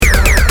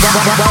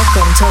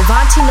Welcome to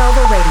Avanti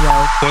Nova Radio.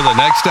 For the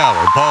next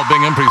hour, Paul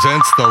Bingham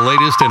presents the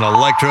latest in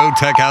electro,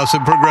 tech house,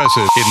 and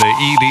progressive in the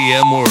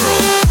EDM world.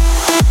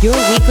 Your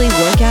weekly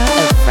workout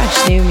of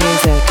fresh new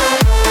music.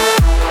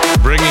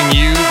 Bringing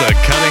you the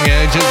cutting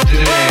edge of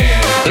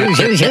dance.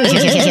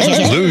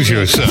 Lose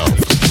yourself.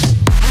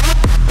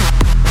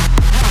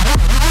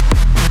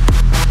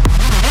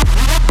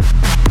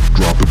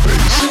 Drop the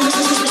bass.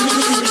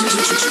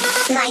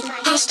 Like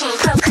hashtag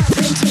Pro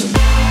retweet.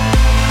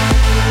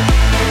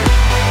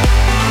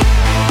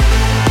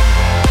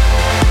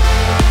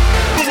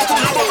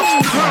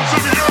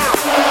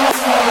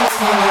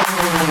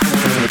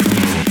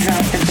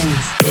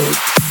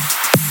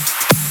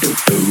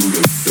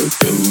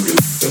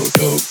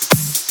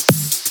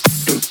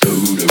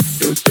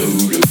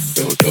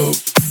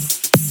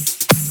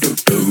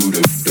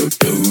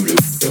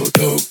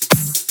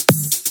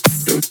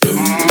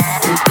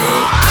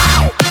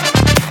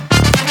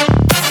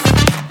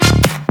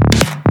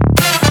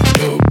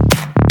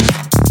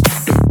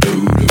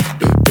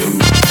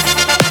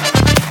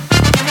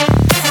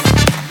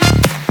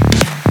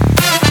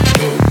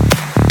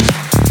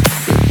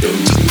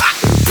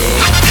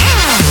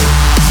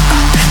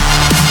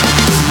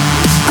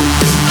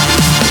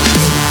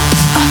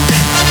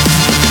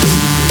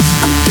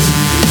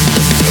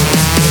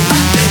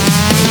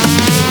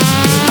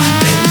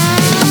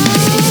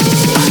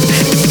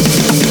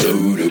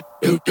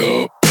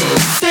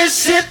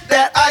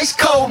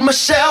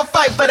 Michelle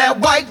fight for that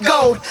white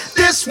gold.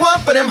 This one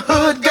for them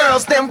hood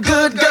girls, them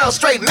good girls,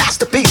 straight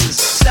masterpieces.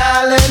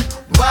 Stylin',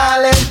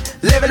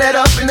 wildin', living it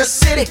up in the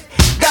city.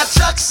 Got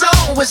Chuck's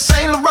on with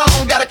Saint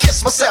Laurent. Gotta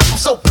kiss myself, I'm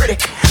so pretty.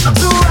 I'm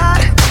too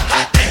hot.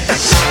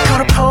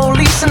 Call the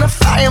police and the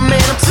fireman.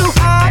 I'm too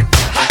hot.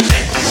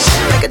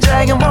 Make a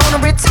dragon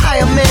wanna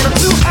retire, man. I'm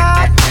too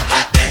hot.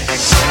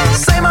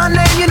 Say my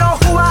name, you know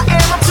who I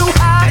am. I'm too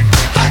hot.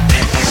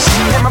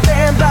 And my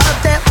band bought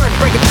that one,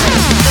 break it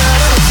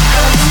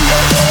down.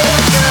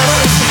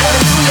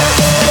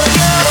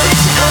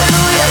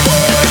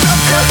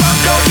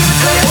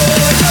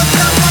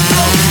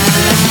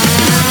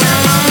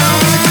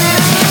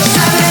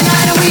 Saturday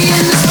night and we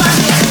in the spot.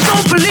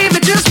 Don't believe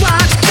it, just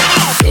watch.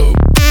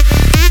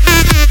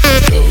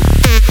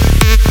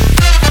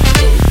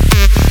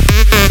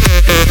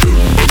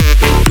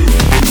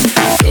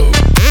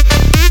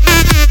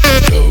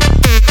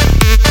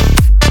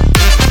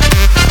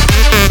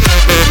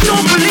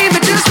 Don't believe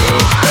it, just watch.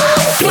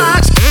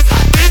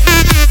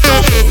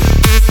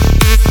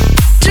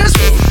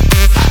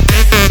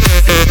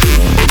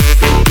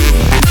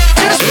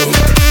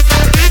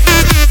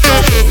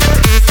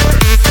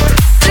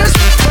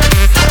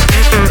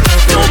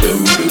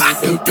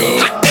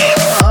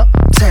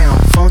 Uptown,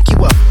 funk you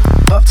up.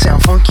 Uptown,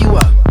 funk you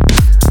up.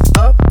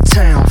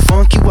 Uptown,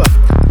 funk you up.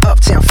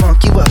 Uptown,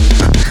 funk you up.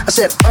 I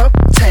said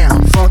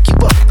uptown, funk you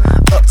up.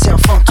 Uptown,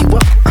 funk you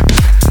up.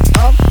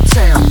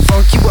 Uptown,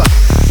 funk you up.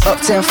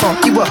 Uptown,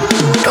 funk you up.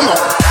 Come on.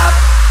 Stop.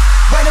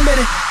 Wait a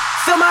minute.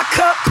 Fill my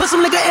cup, put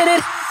some nigga in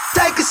it.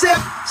 Take a sip,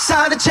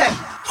 sign the check.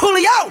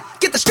 Julio,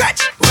 get the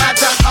stretch. Right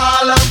to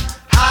Harlem,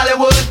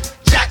 Hollywood,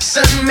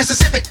 Jackson,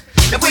 Mississippi.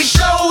 If we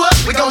show up,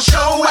 we gon'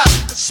 show out.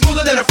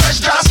 Smoother than a fresh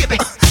drop skipping.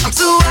 I'm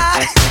too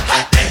hot.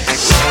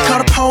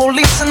 Call the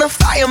police and the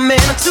fireman.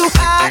 I'm too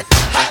hot.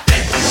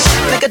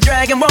 Like a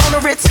dragon wanna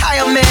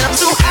retire, man. I'm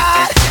too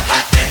hot.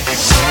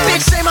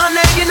 Bitch, say my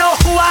name, you know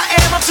who I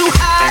am. I'm too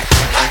hot.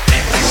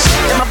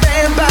 And my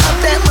band bought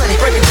that money.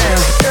 Break it down.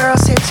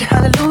 Girls hit you,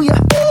 hallelujah.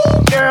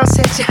 Girls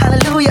hit you,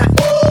 hallelujah.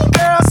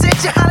 Girls hit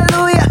you,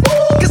 hallelujah.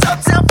 Cause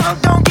Uptown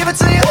Funk don't give it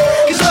to you.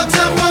 Cause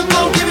Uptown Funk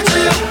don't give it to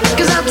you.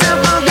 Cause Uptown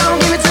Funk don't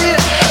give it to you.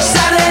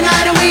 Saturday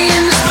night and we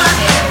in the spot.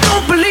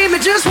 Don't believe me,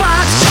 just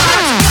watch.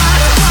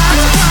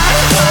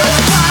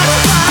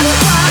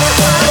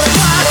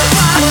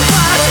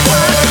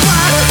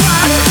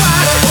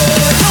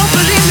 Don't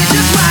believe me,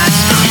 just watch.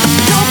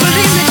 Don't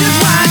believe me, just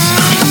watch.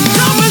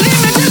 Don't believe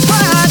me, just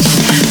watch.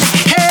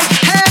 Hey,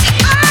 hey,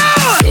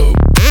 oh!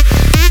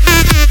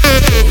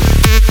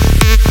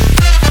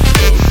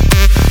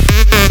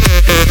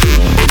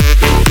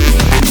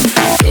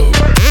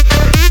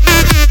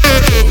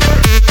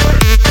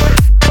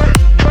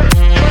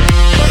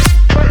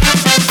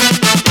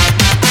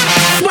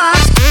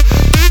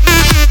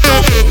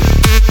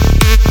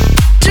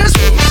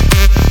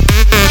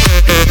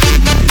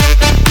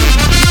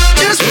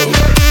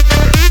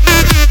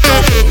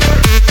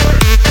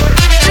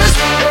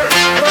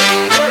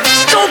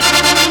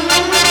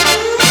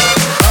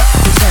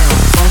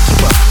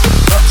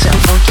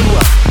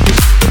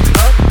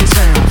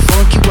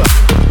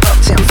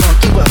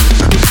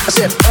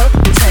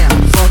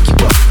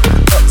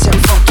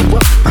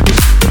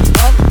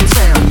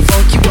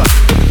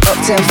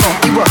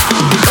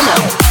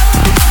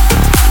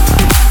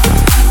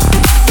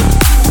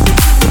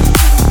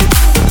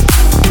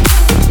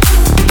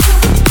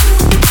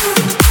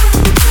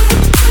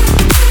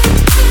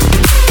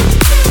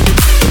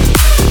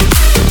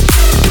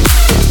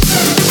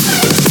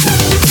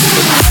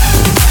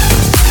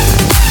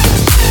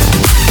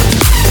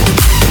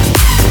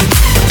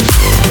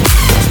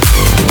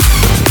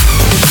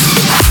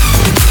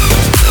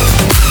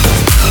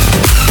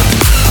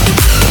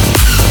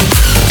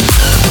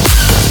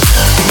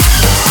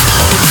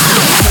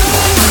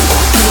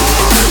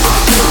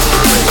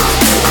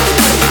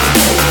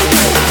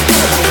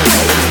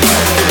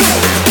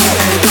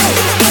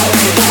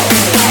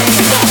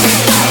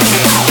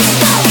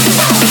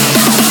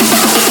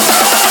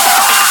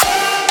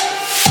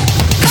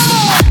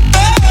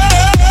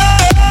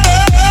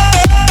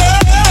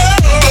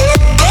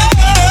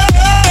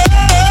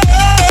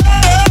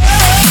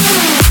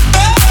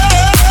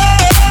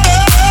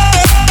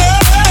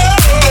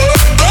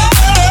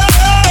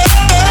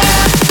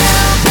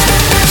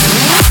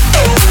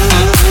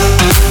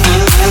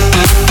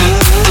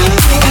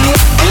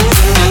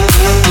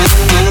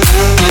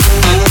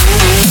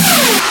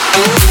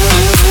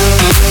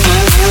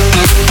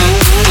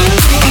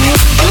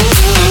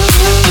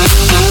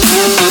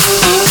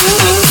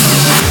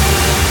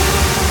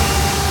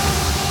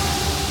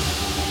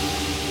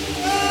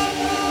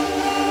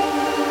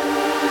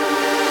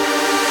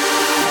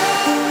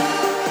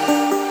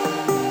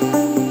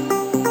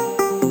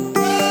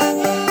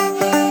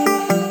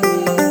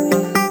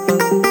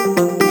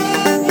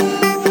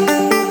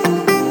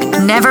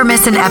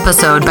 miss an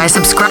episode by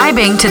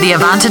subscribing to the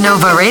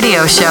Avantanova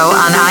radio show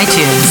on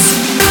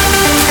iTunes.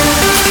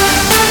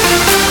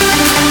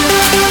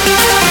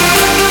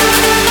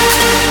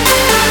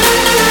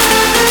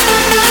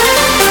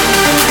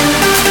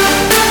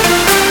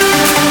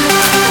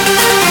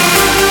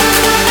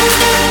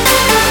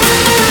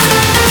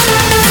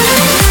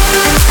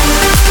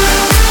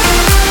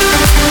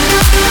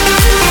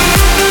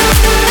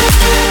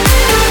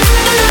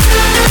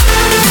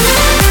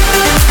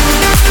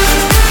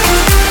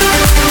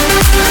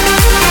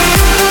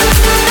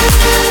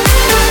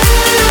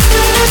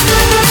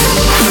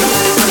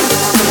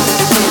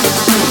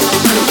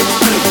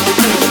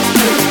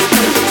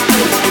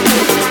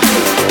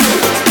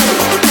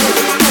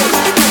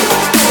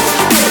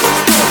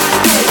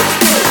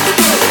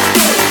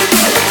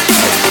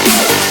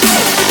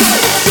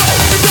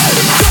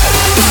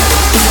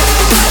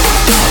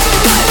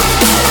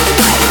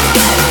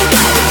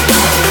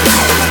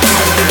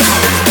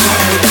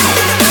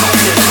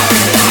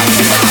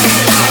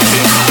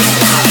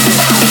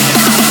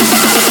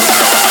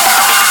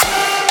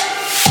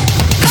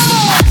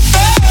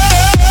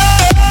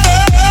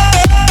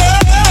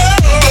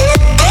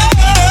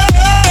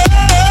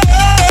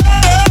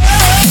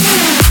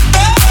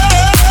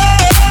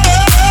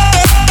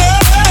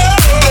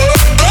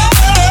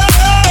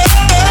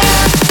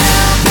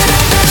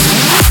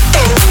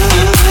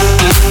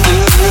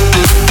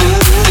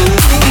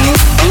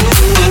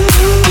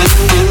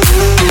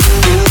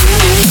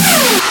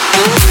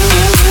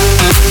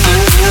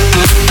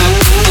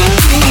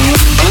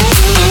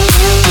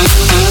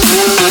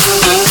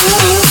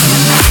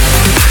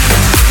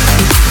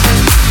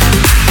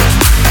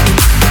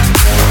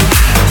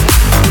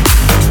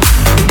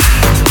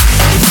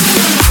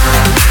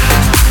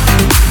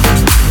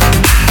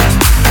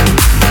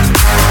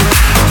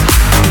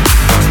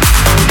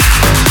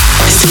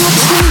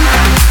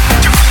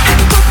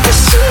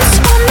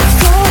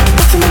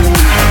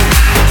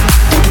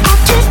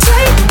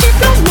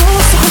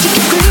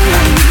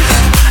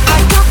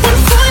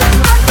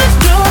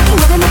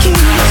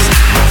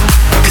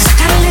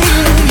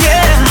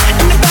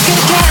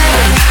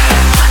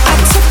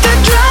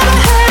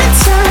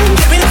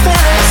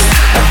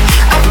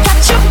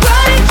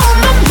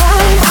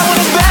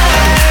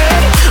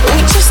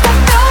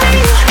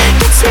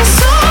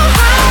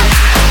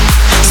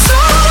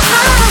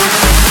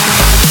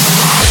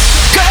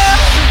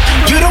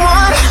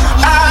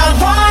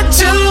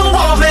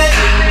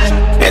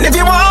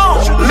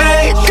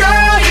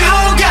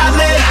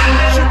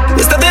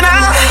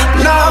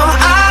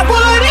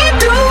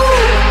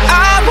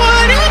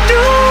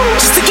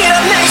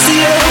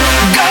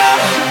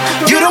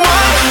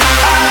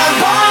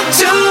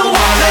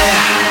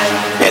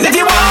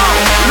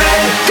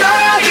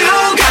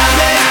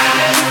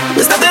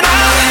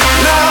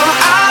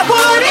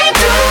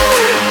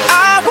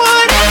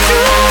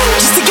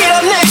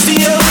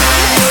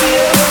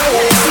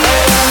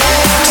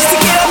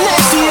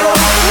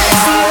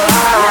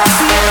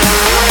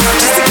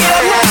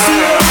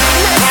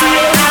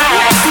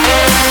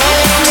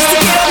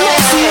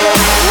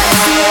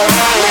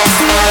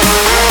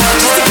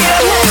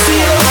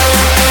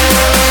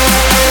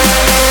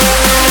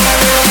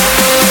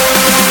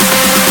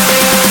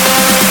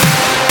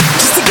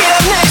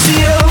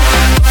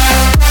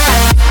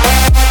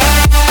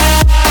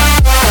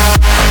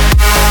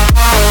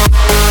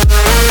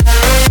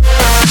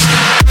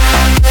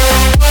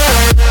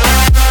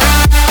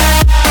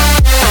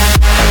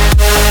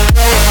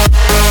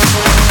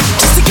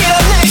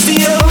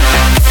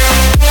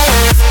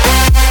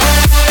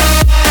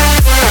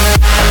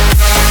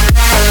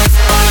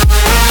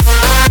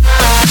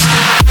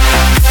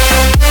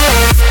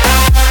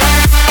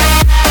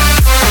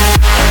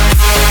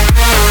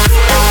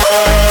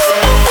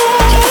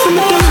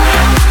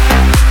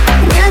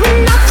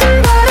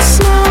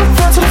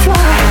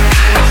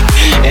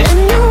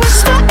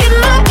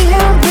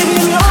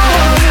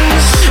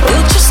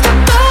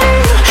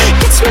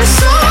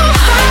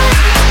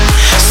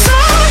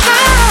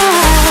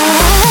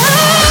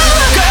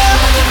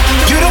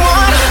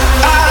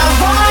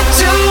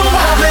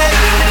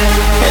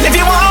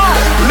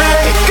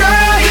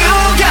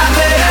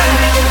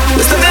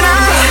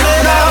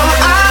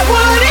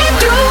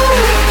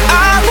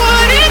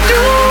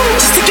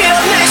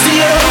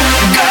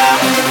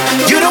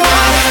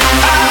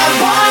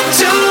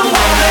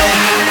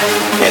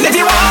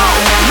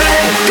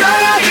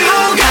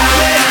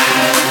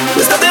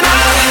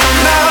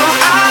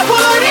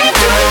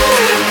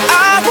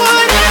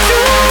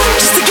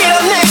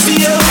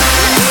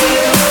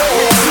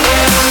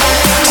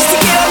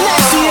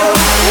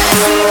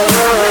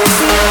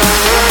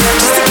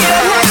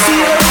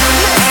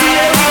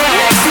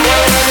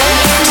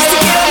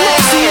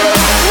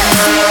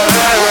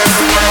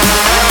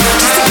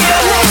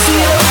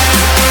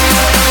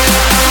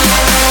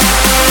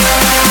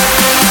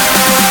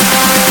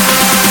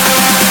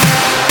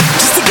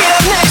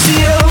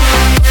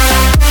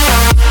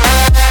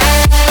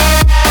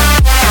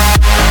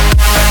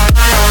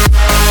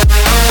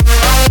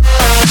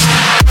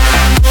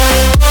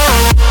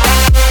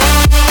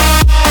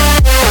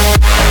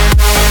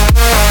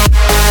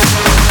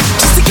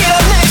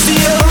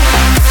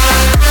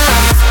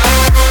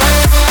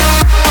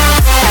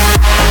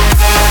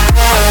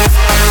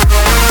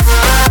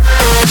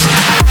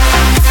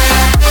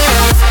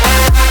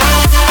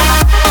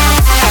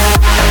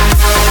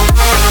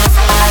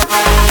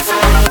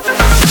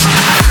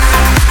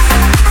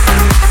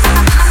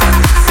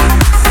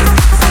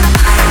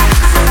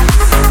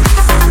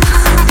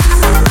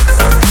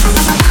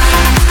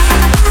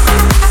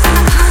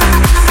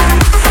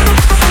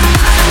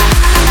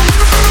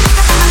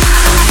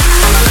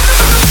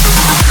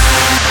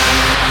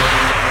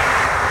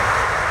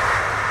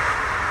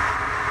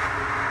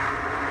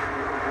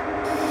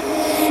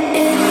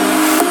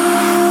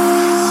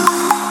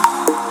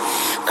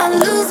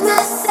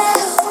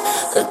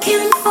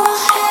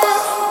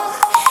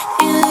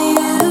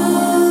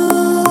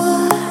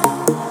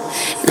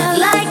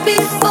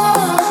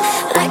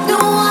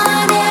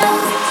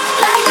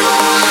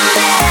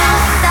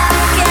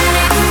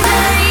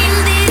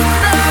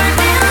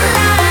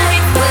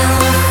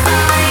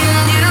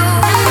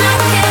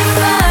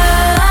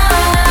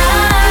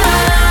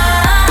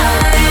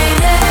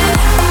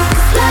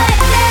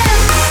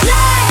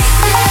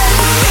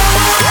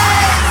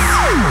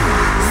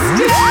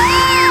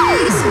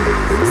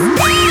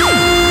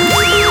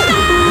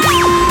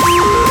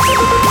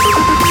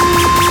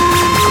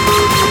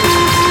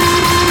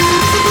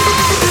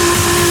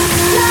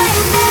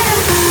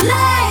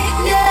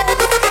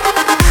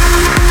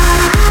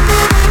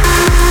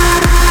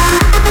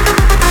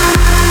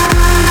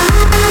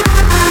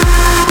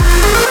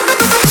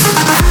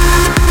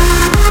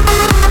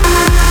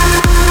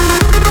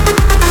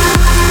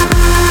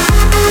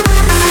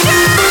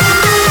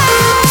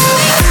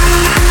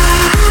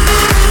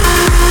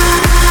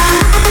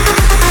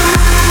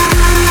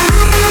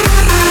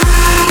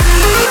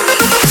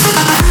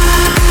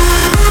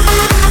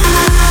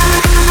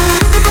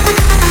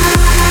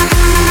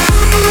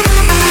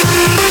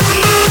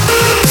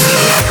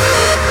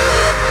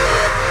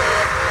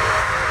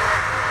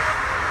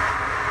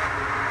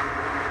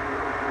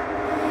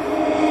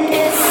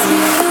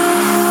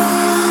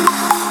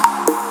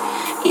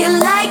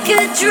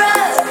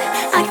 drug.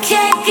 I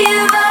can't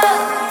give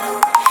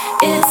up.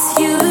 It's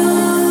you.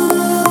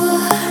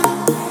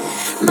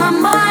 My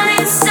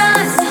morning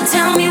sun,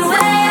 tell me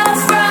where you're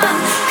from.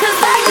 'Cause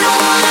like no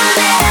one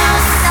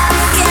else,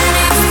 I can't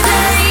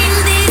explain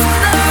these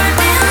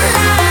burning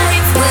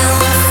lights will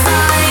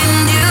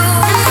find you.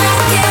 And I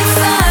can't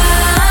fight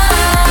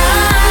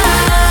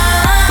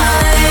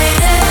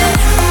it.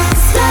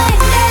 It's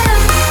lightning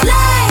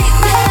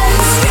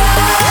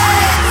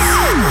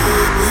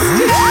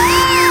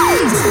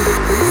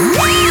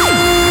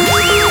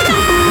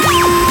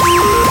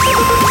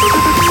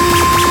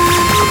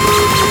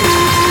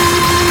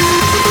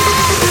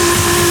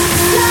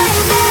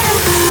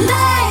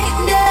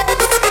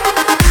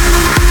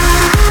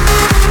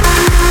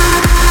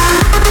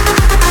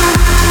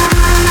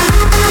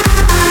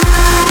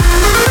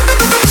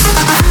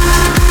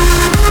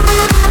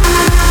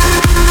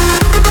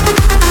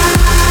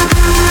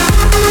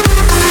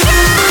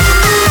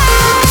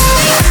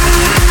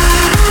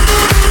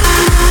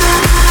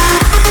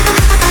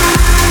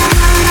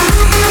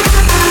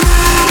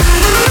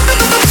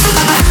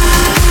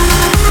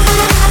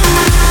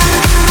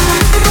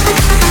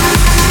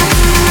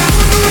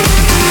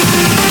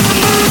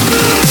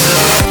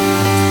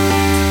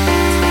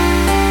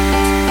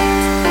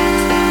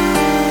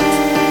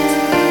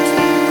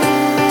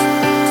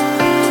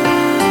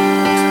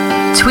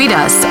Tweet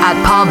us at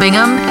Paul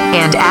Bingham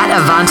and at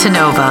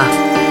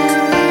Avantanova.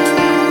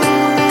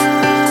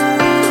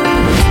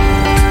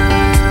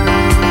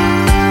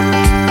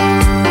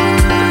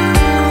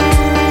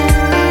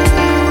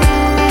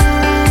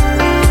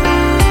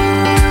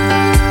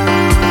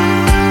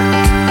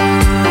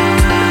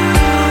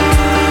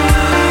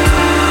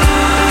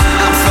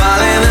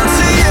 Calling out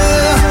to you,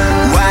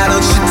 why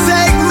don't you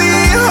take me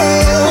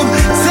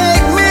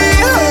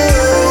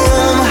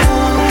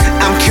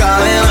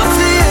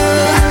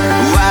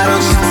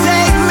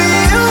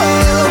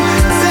home?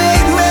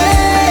 Take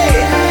me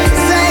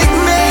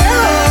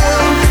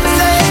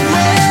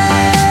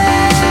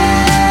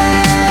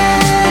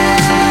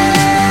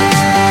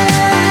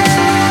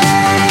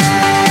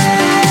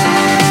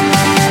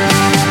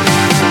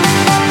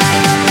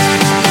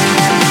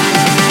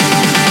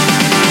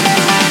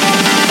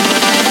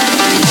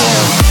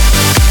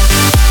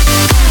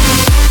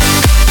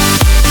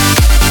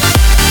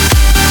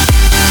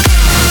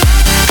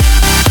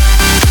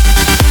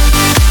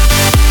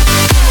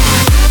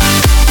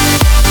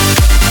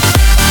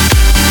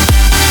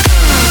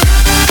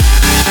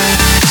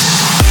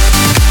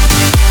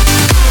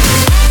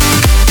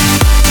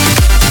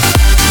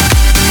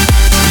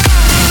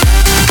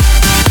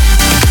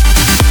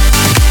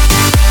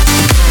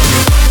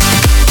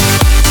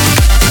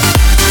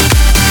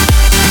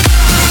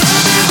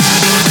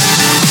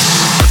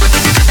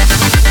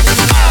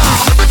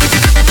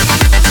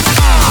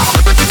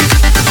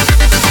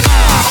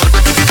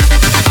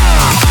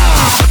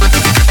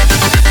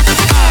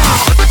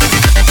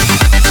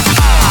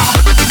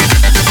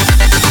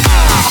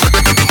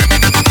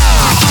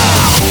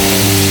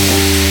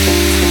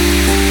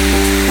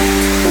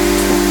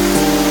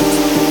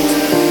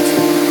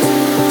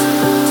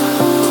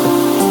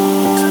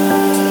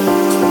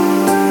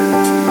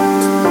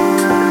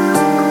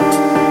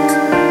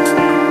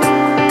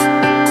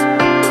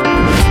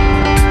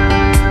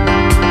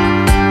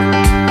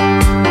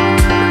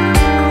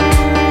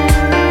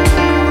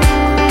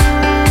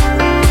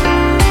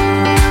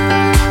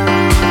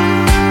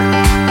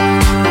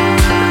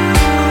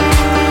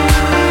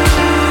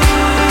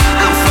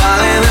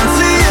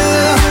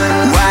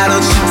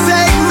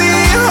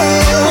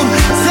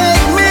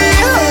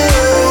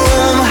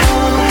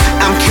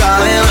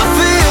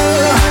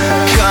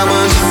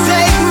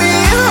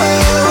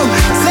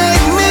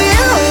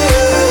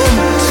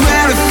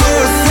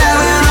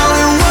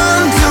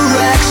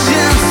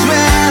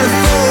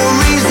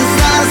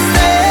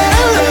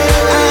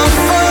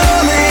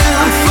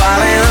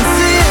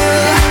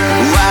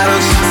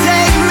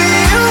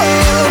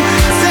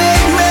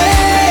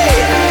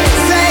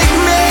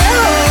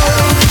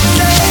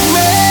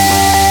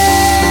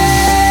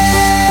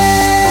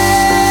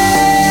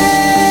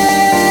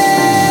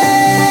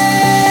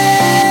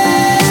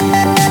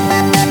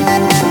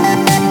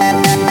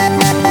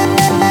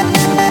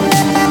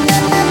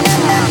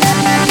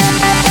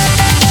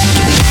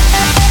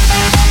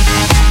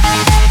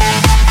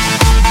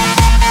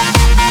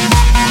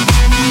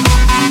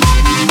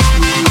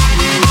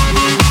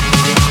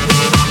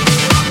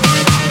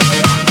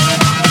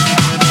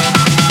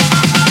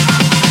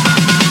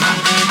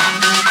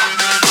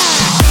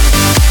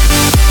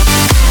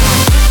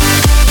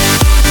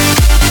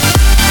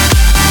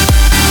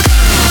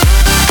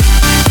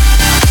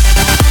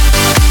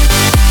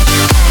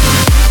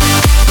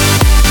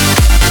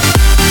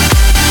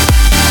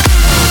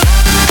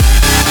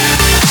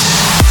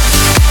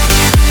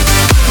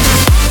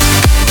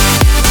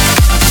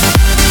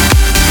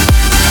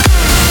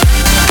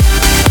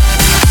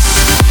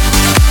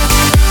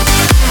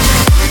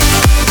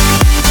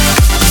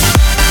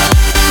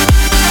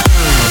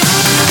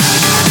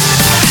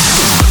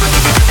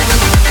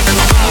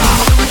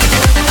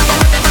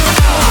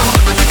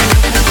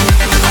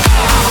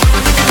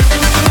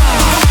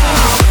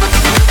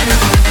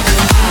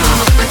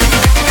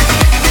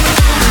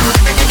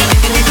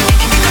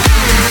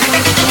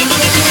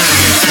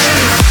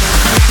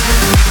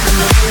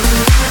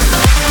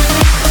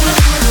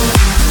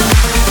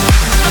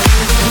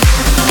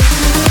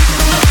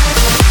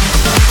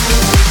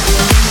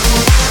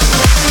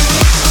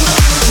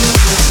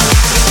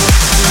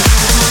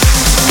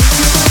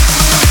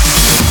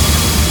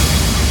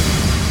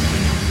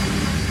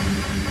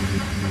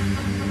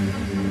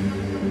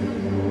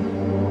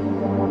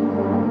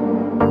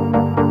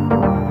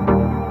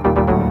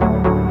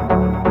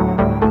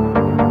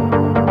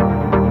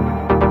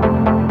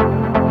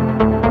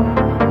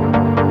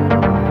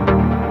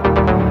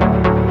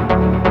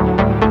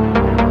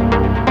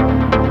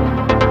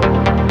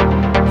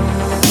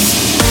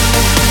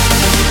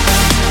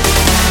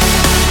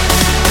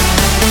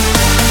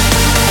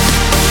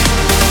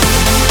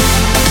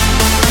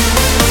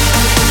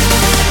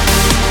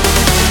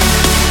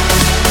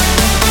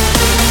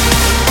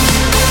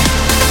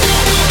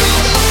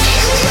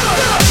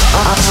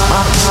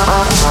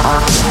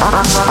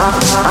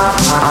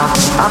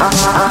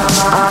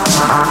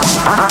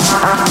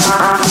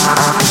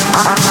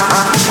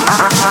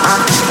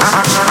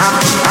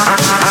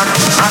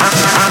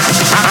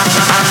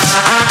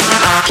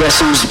Guess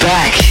who's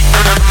back?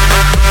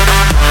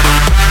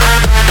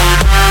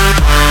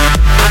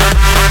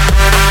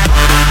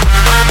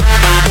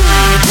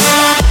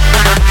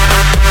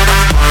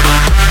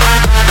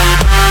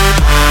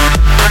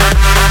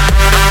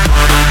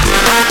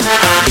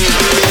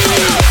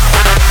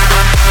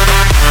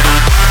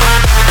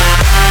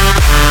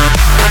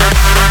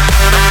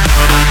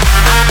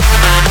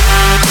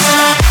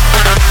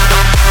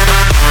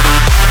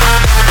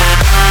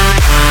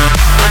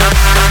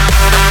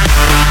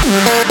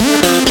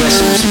 Guess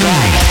who's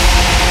back?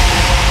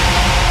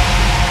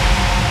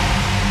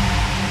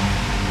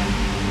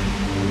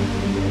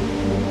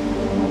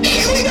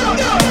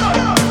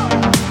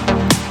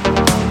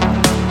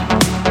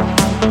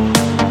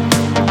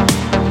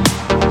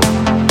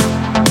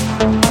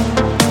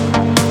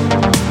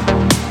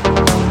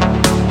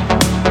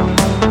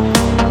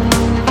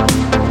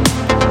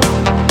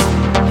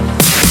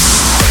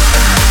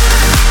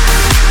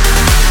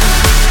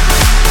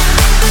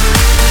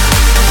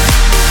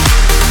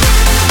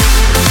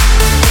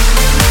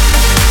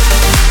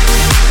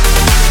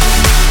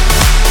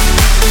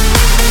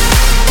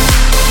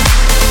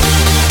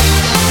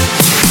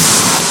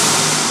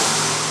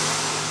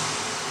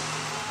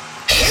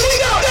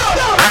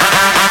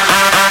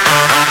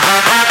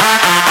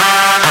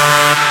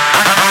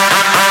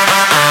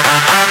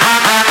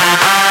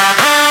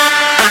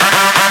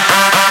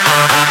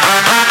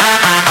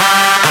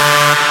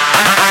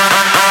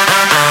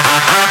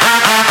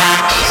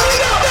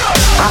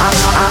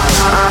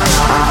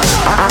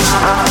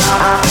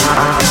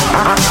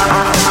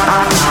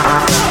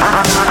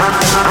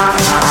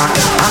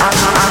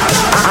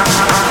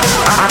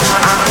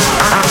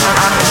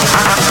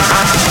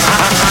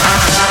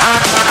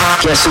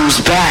 Guess who's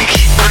back?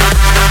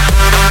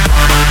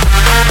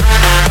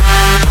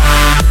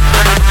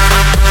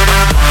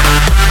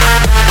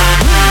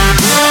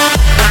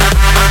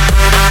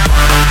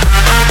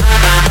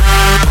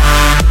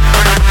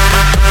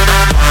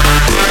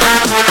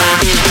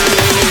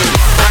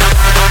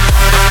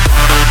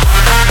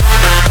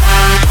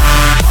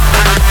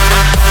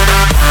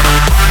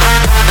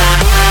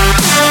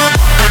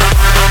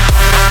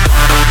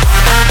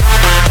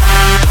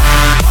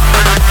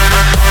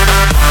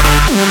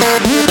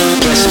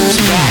 Guess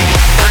who's back?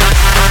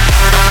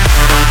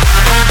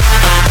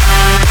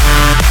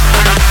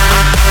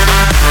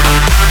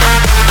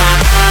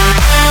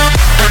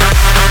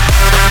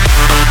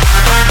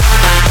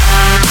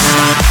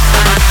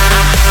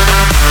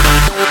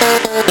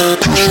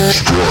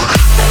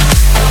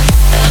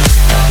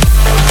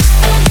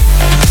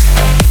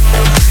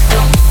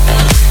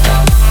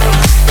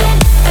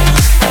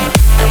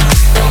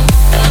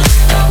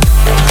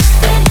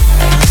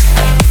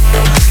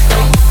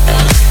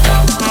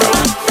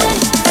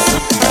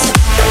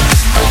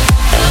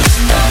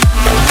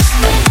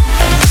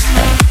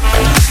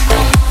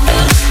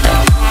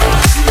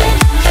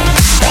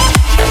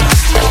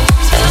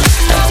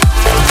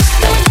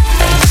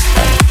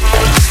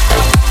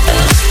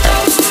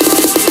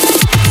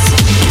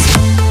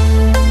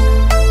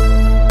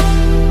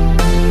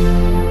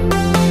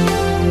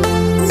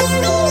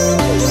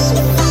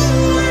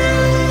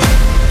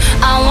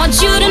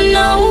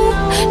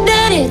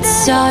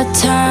 It's our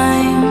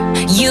time.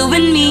 You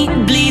and me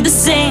bleed the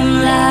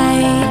same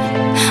light.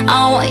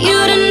 I want you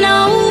to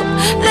know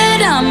that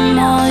I'm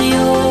all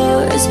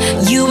yours.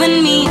 You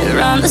and me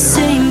run the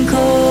same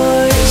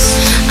course.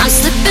 I'm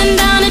slipping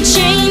down a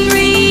chain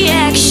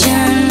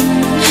reaction,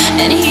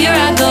 and here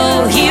I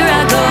go, here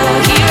I go,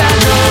 here I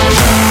go.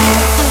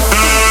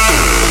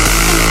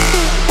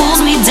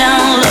 Pulls me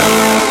down low.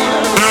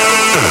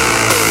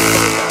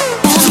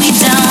 Pulls me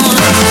down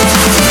low.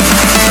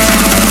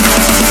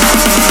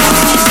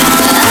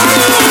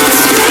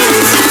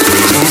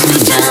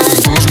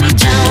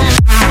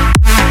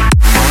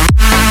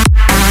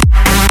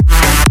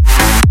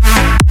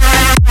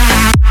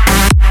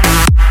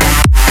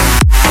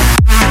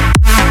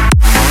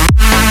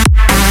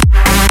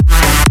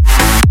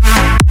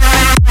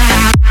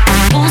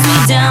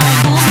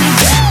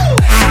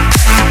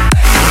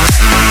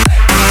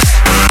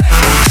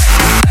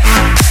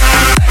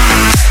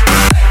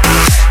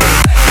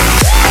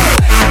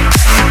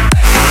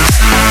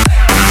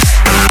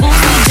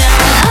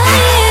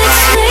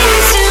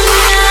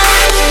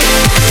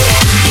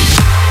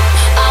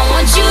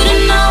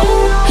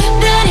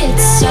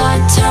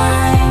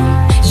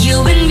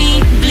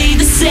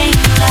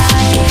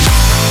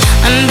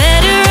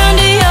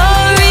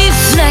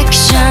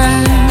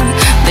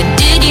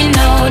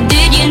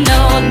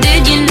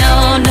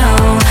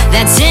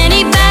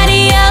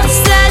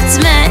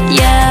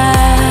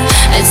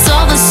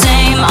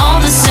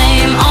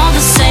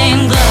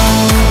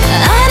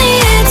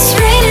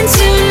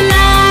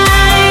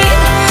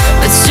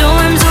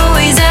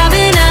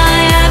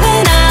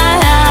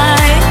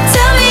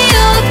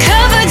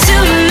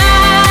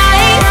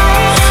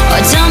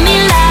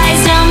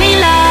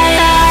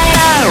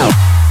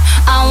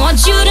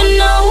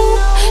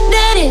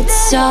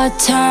 it's our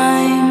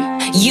time.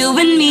 You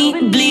and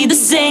me bleed the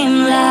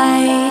same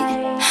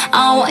light.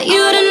 I want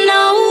you to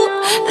know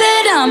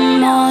that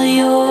I'm all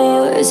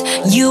yours.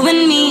 You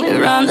and me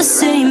run the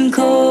same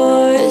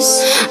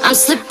course. I'm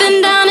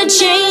slipping down a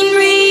chain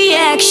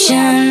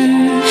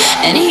reaction,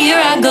 and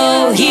here I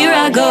go, here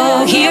I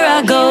go, here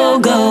I go,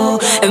 go.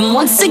 And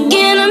once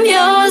again I'm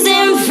yours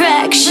in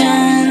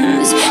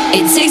fractions.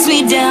 It takes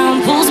me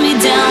down, pulls me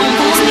down,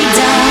 pulls me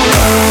down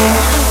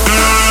low.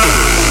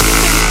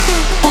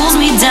 Pulls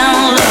me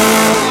down low.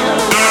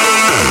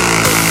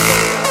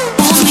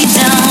 Pulls me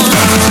down low.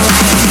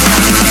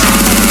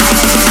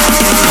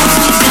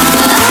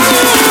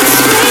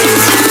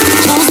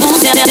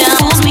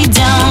 Pulls me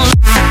down.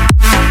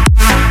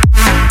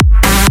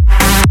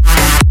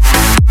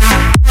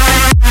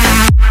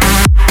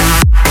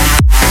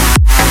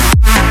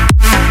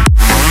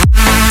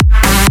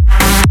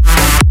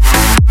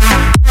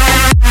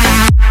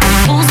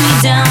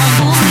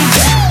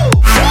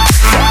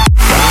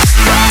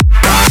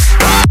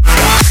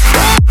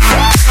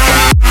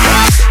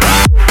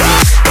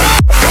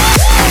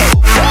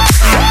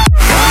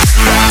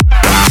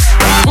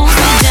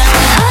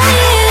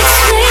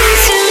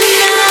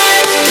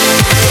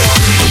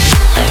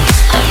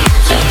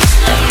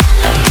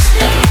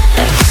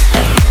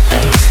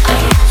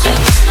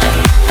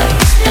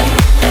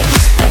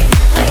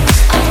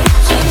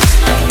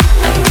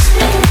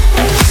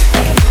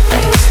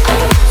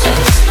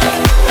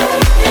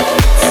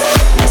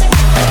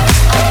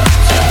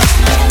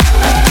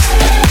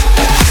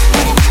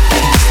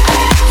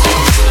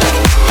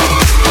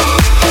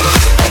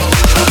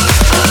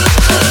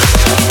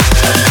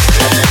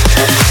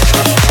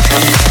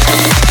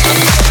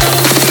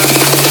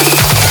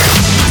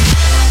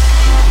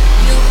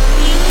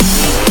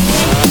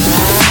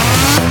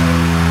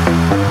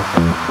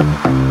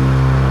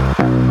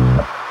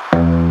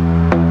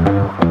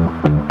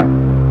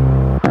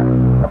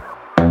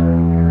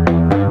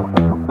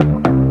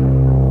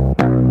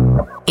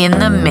 In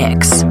the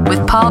mix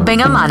with Paul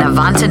Bingham on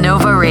Avanta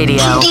Nova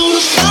Radio. I'm gonna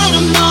fight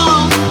 'em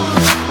all.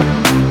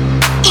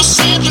 The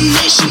Seven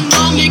Nation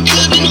Army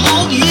couldn't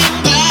hold me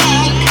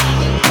back.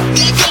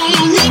 They're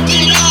gonna rip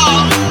it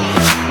off,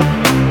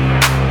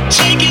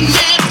 taking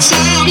their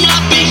time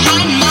right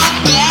behind my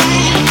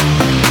back.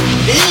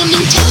 And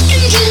I'm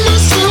talking to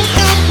myself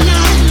at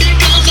night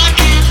because I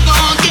can't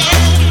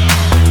forget.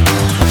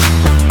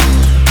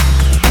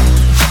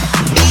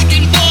 Back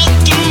and forth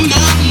through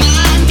my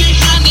mind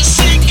behind the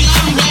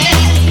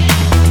cigarette.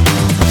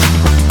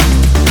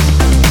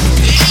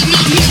 And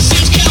the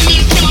message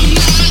coming from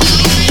my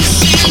eyes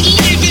said,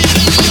 leave it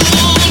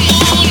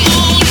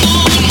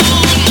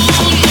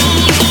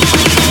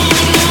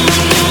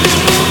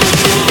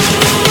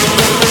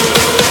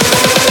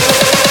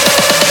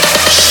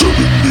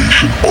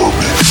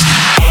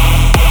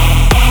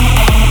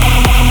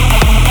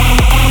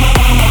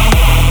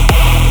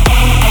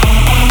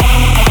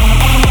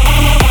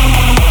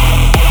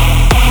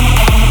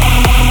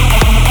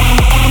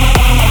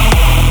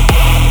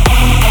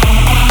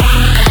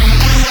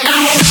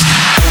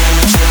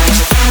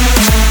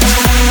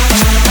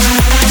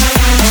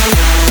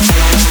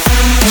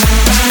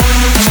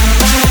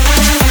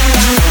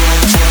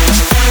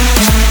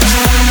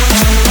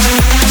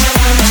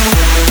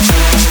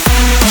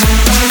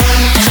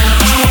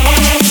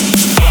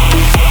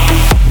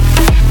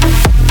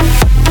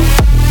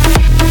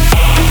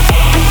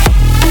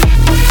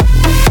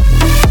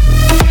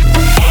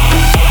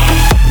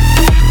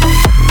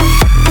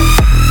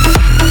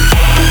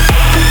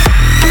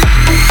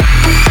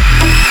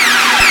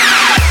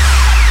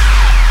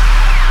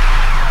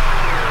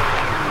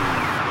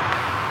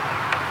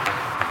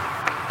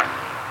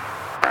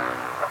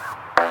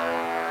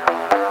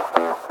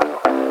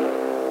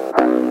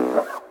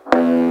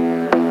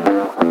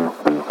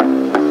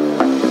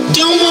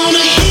don't wanna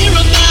hear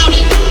about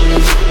it.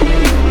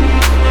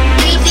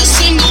 Every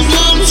single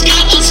one's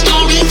got a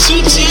story to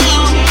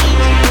tell.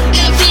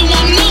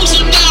 Everyone knows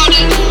about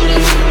it.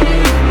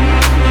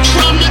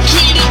 From the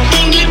Queen of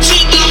England to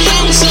the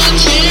House of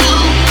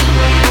Hell.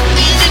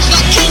 And if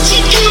I catch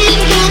it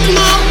coming back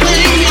my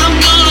way, I'm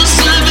gonna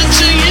serve it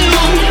to you.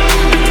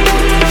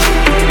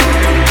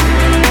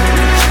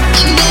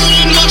 I know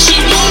you know what you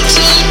want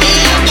to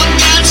hear, but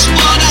that's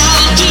what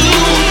I'll do.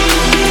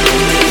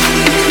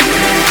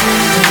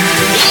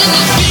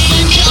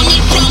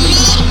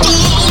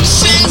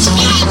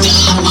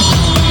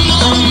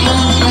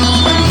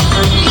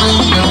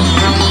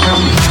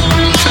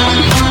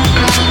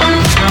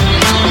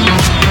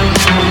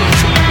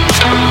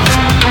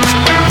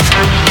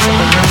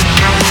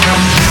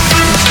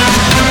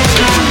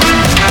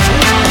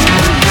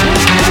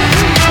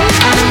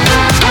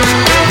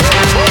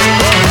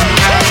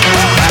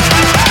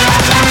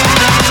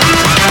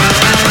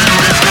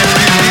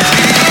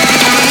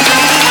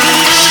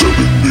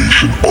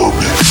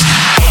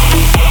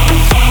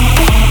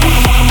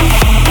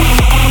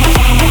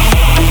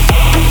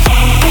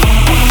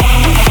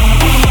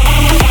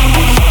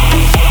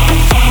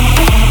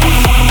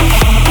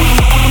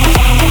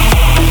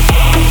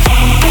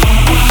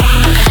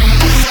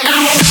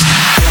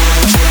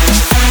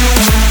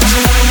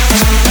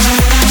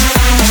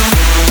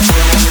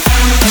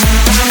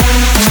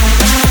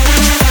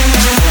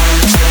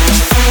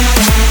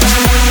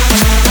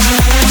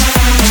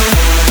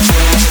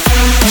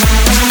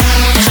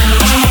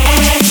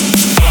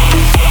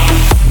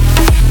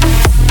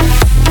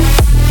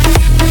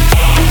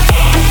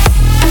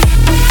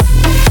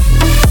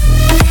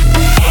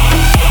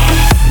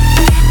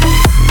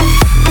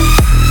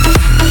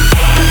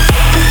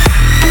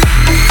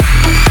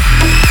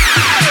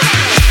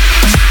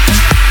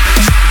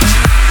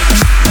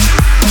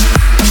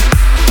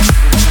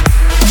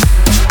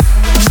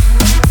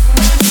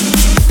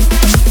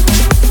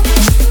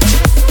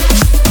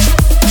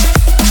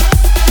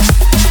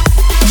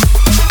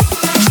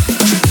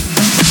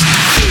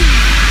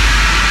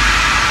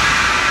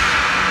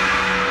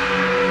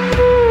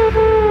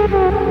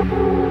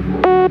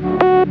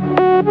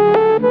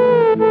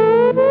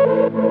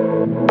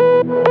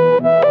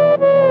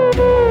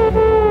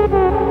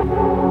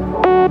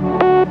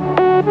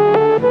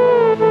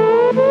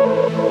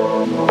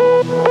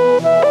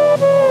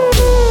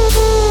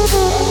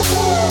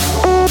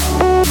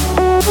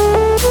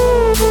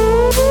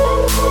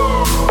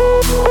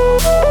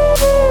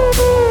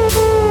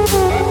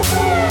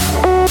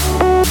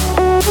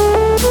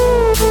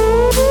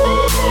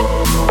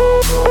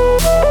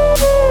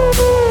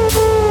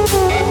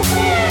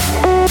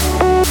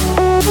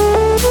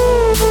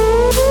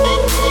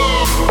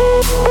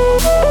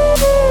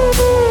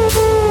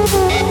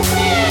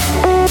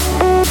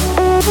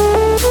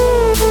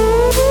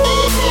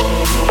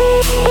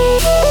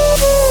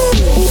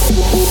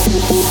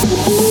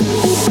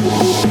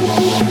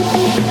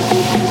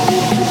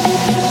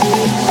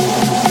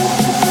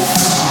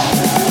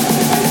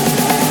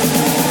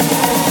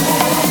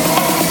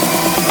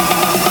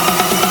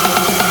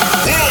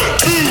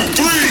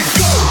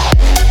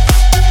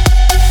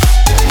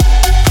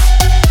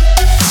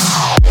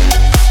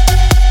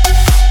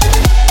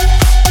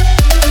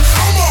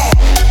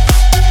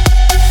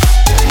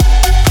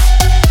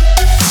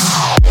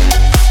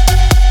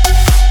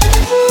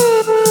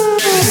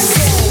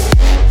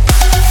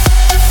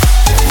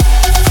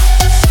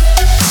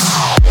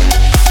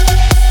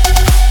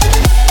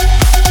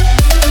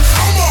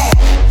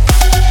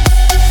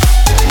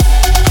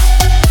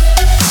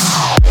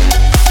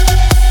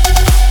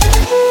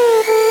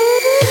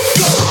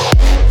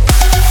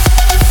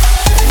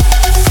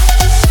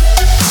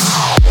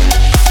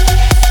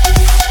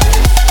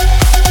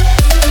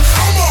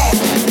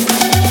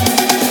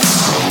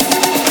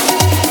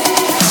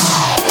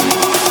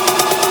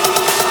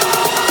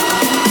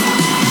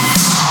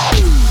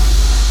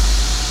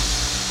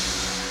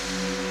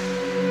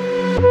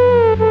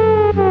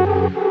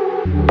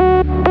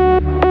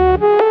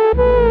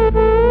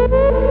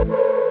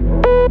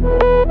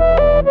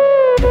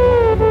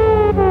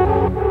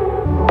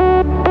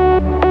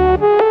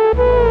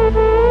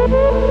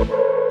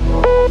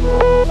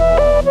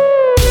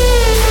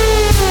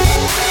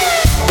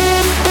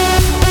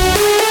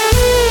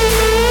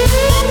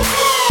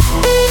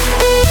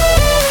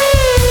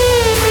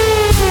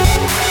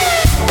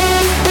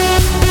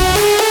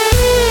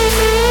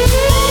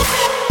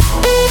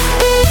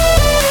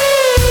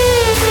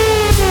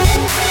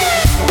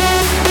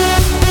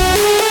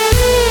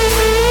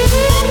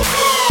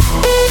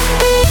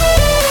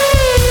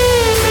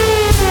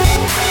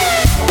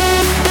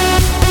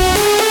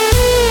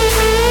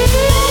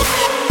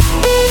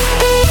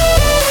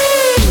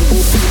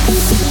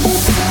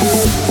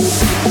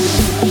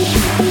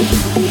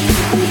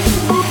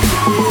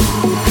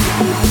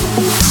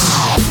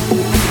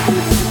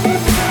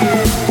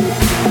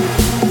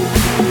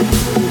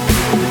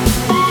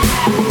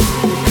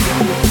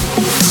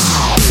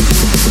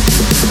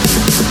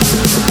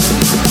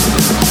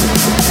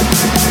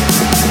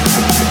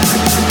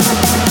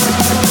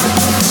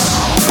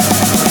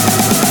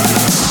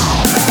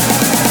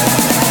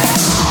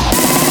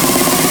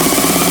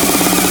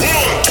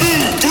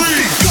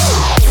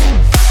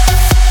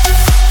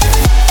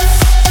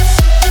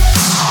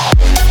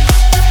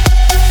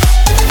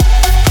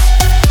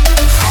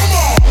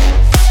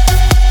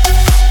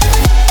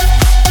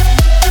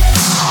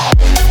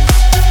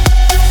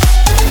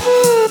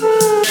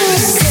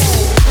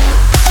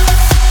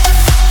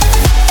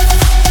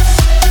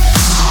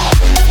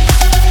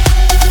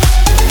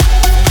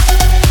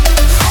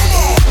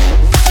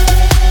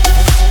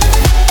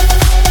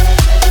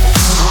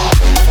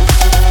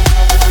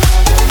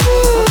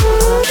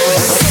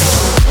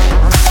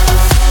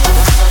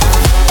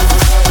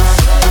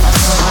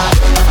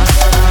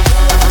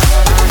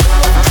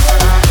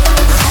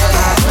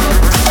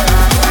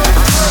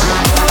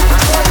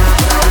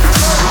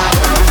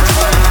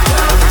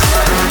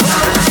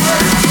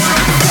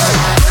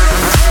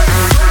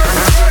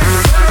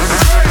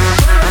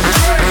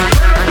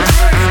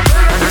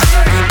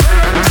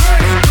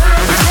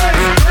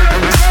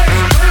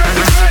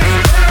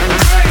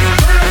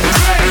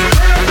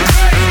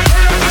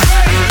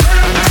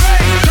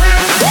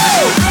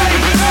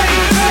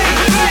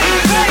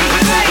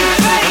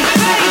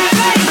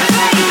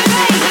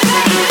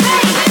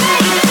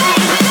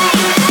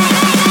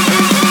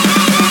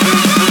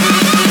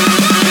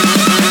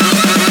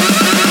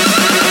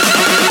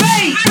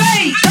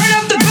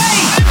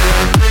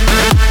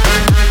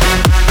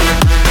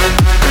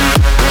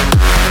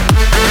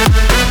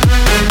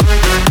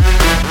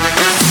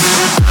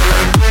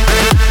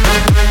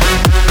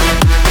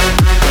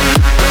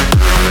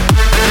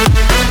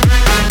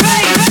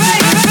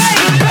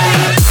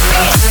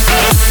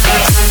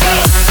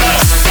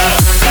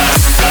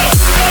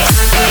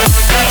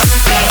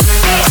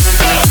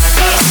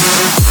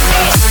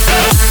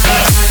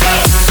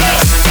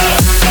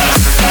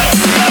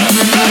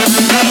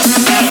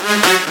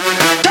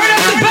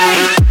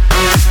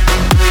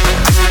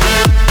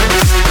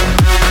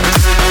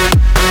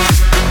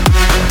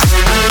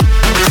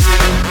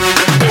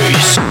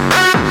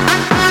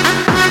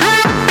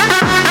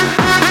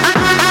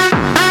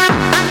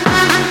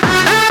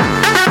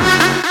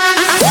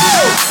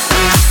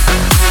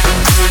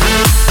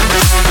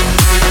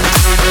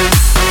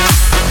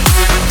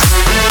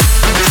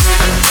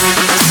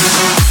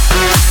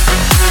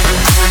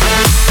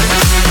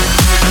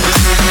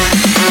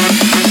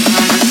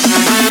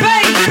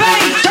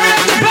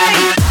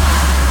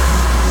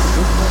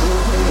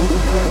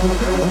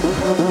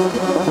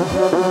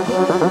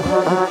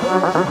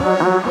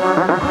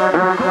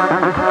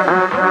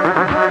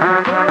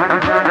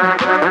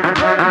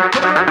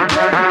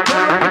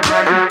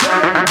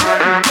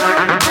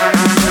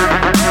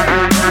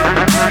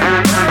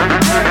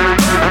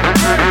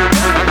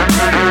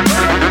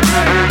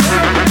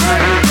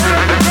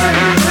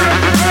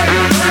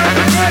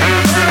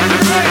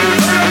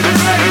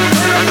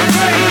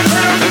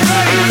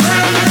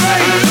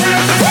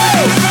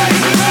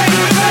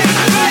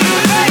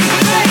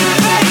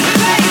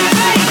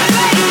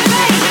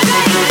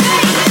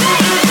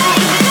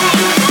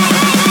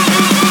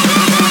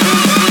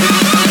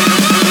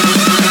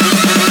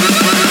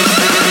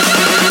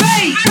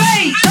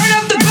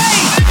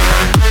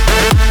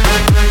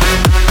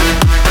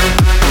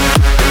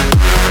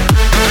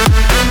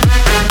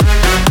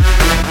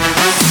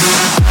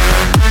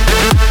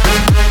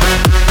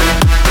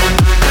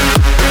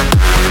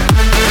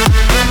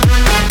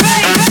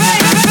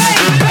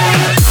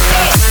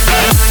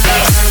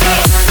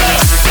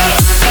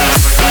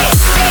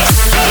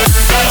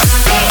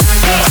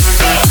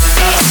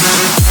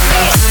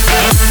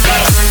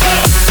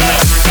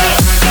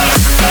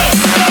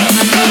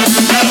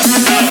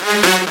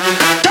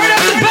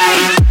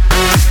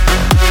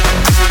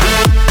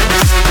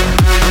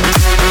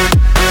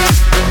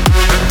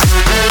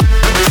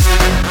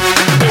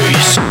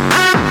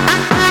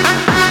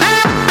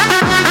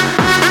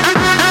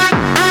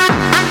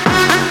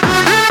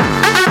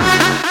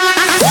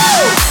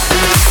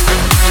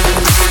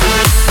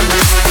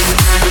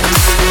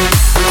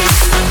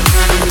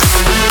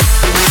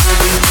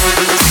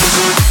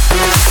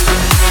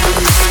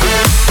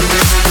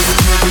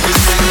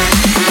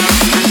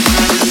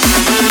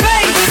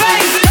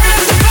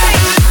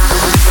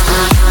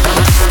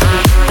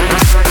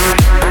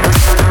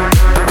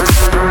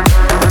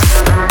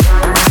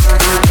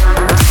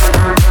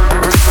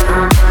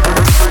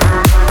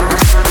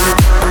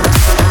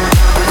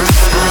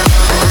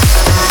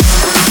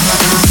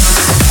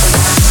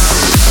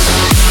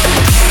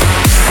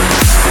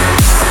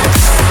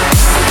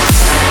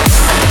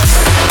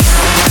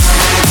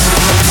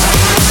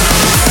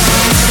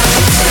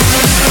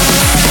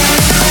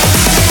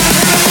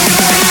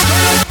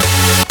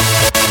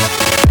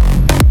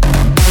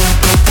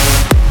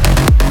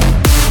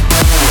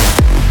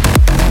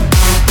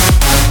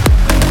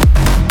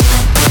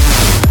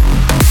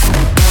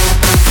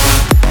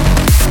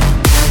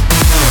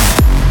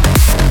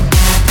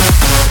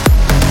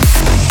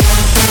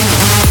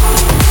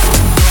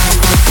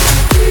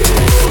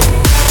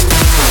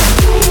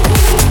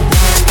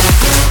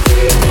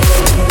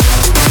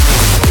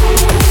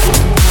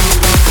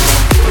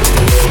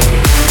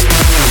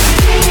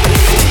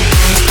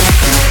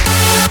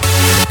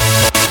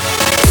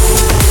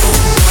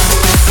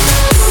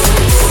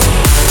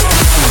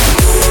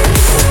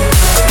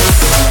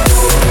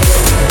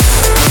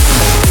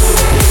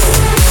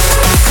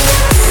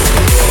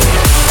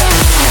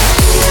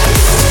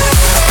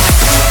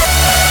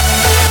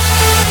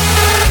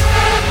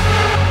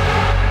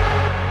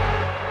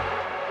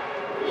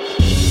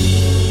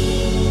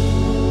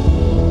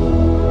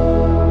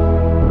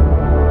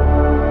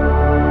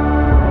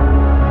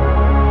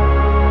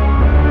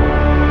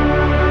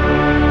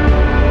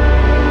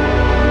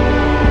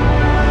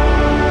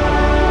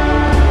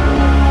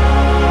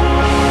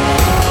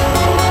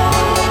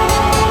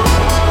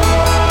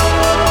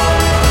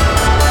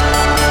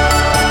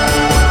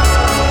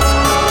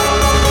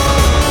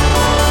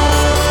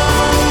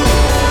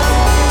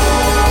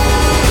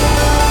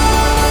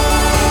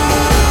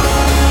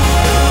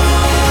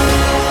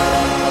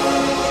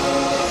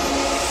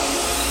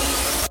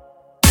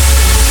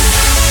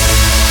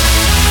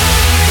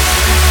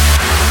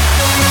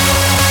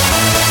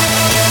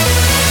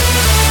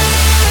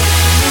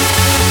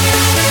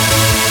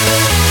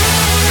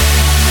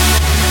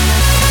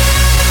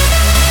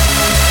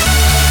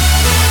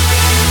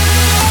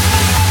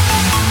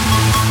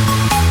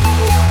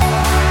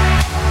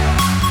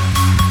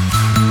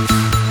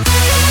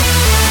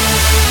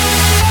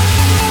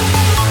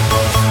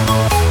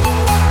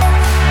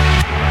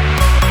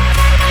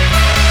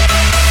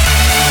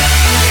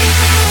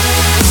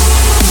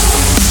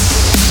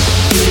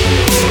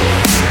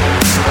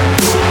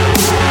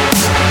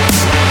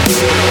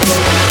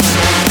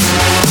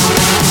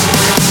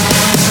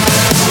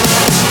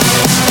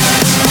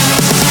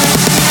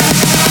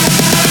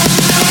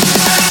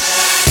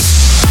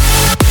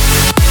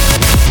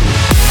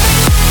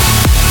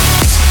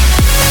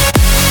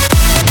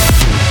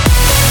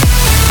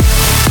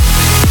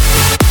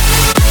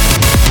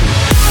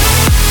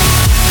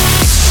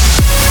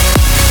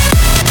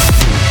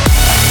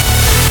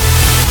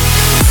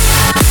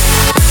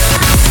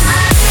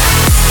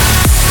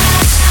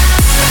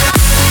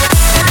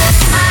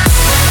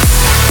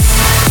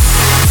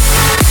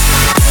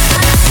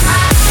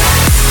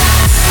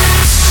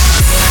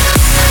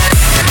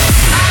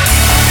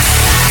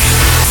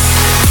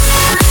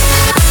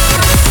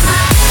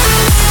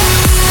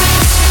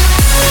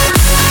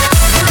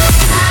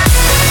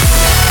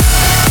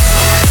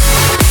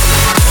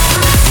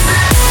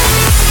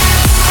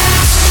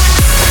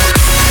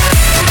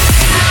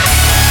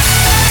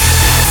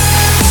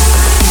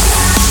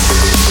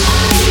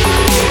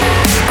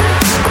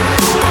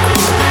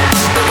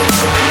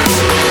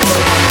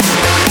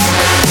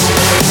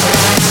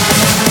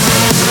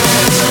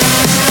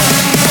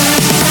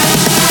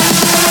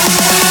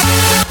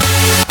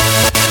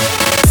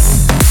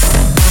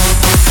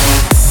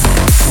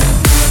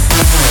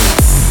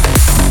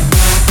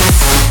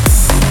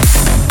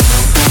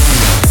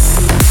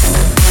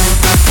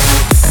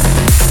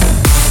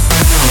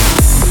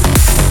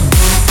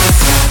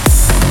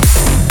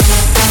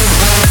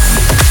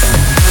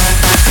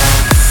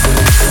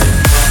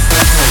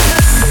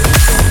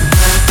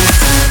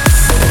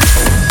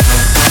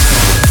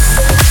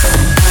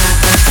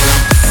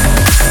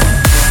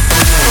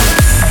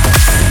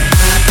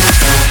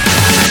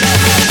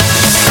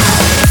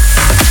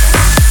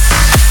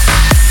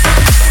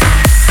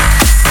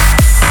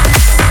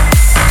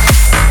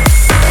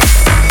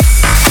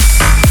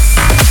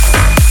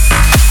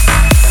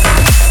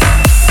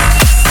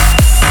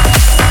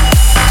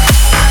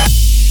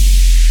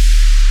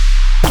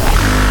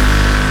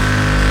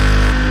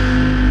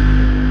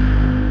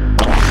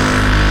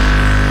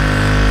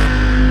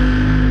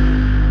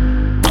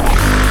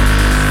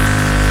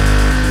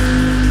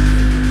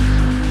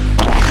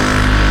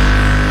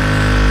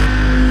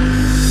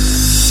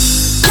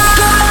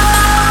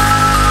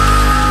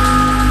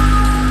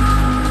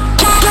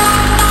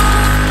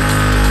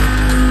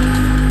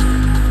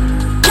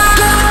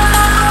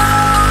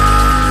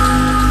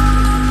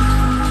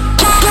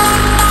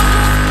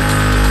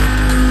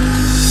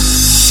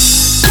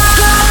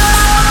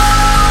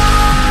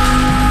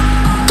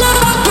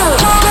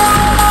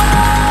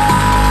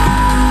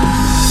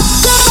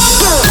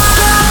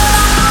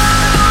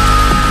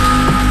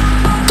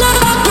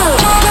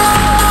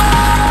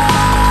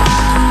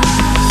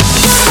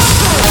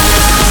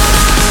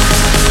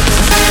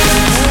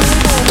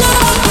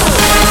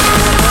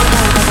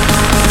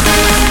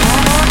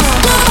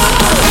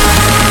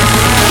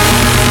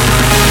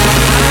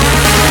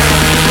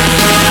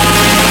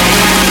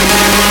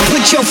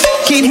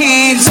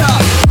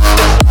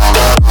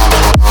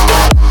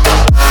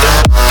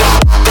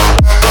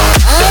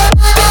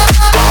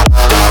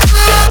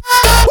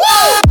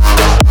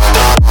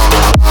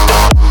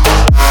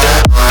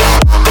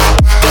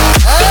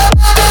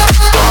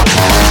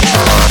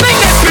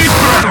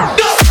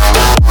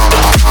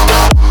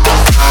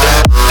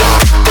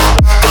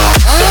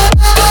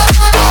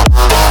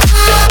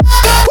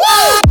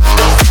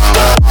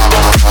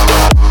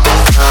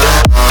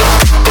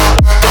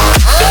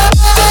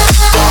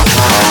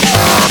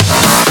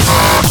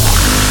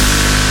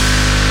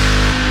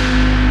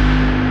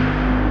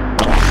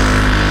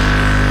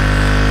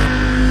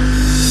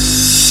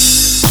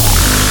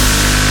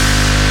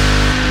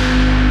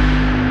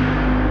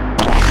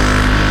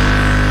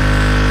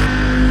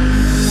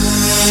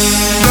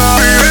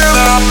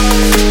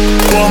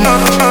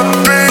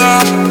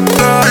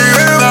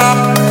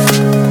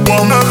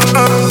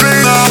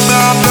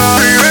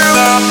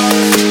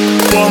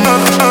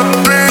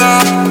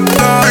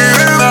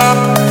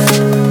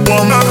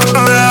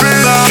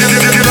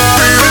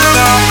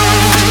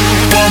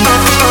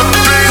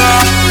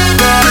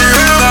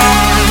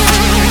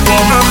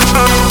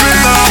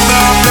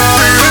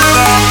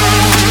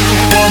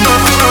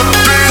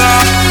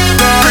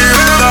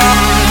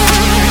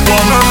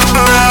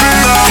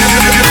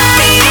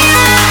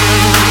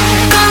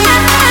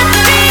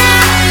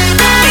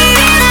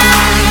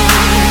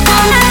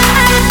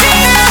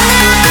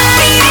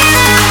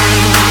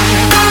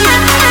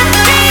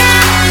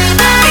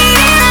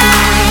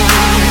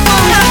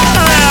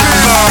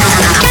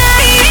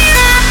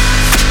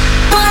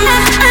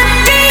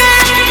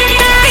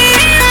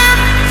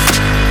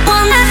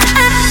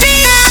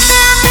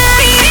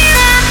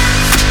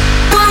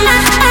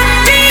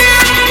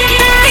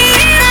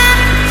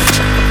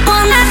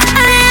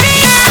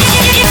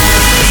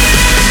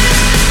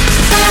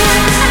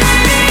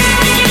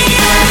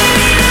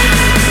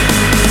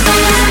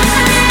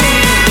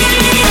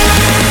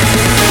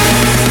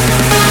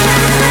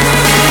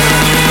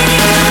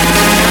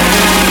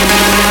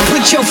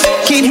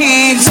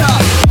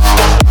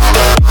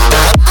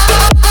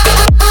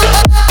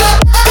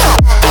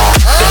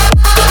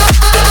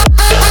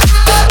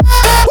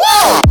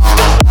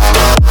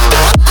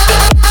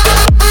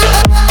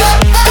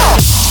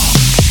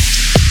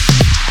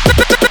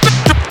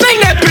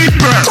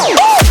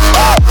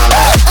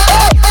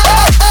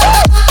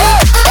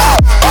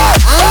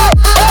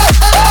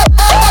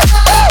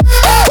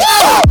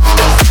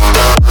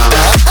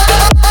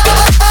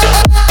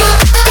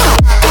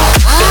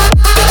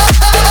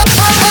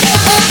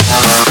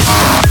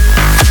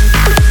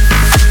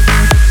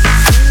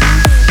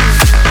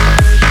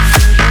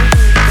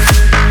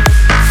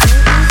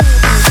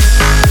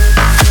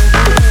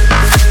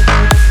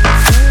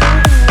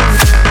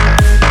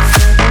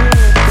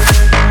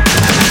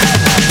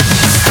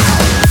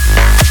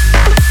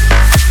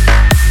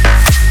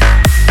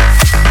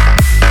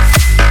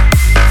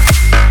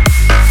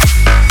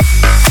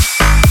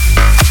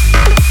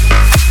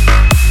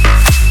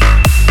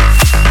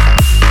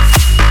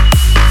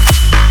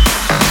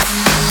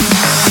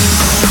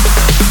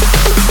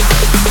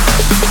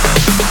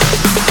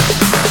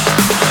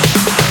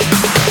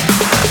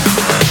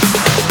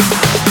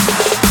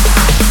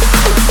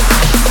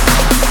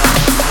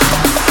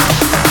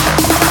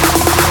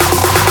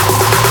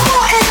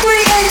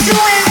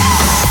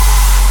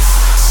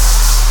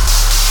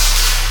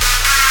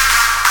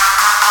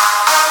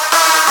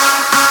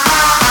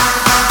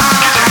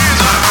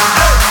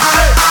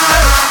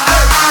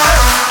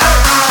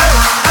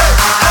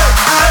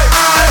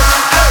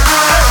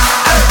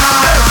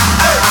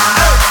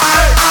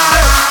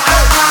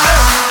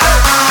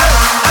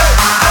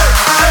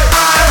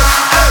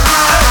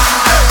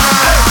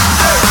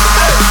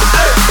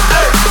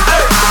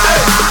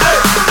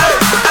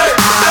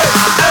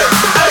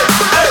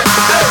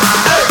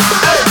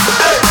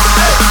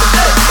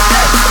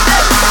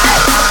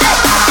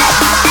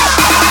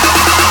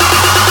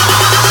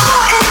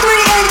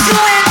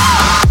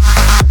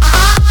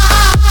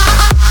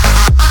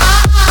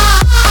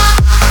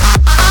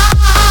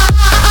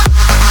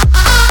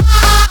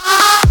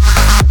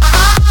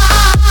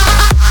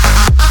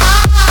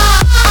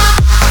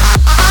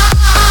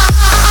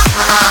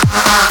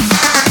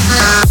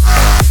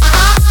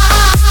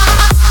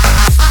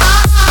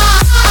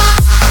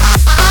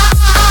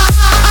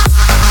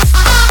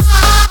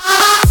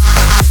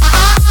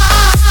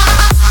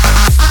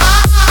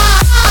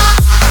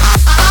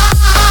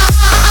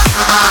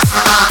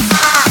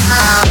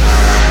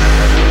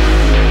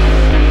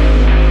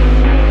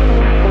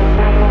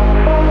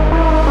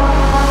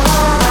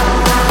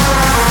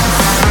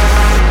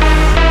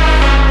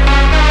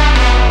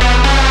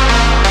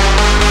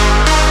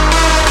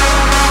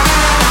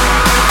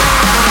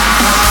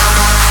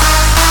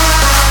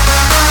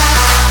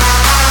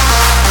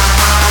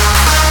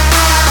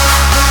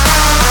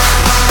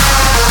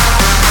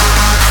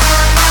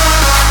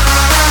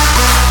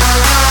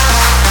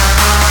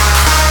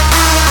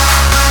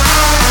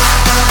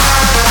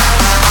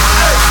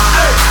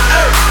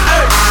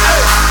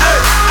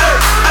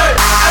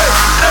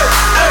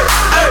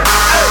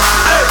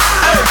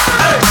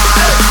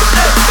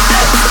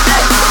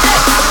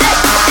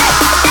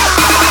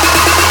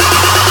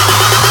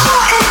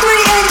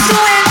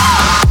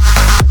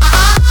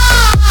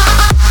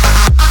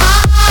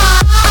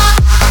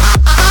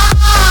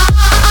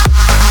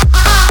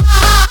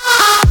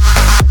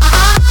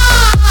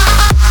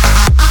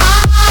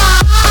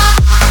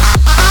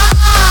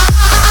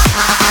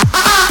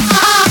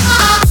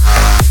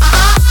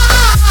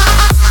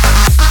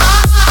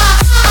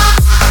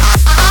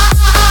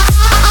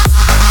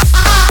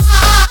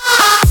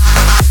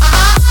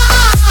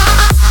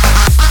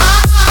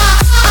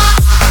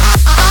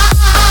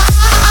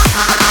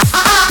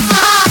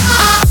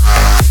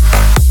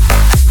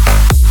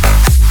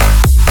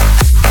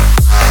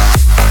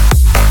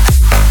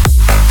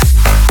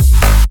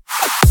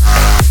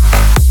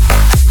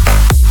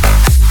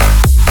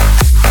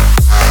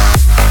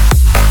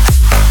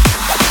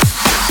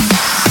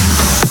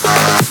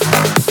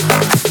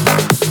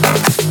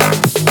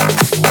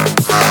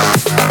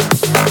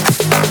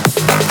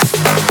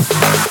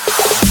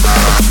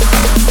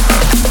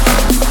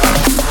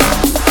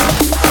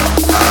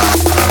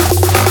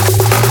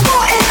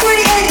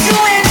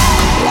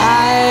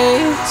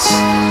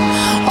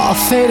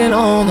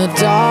 On the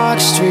dark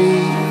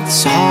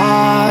streets,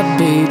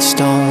 heartbeats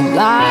don't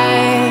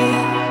lie.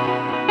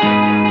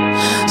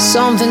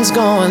 Something's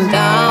going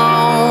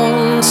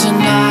down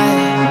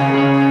tonight.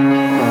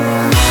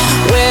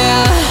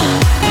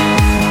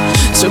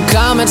 So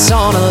comments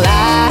on a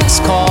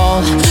last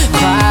call,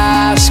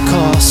 crash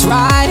course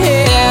right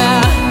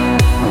here.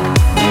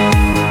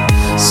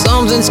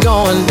 Something's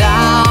going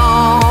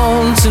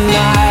down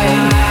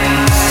tonight.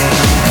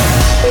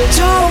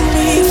 Told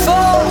me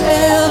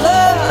forever,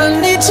 I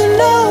need to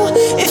know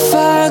if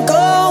I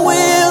go,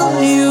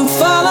 will you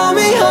follow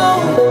me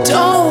home?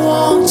 Don't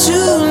want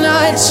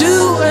tonight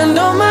to end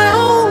on my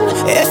own.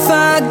 If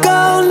I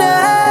go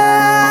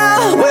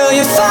now, will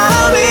you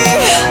follow me?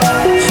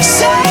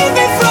 Save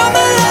me from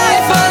the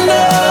life I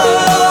know.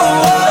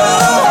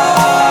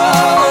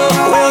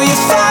 Will you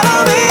follow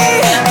me?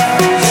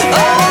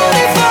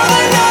 Only for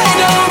the night,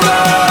 don't go.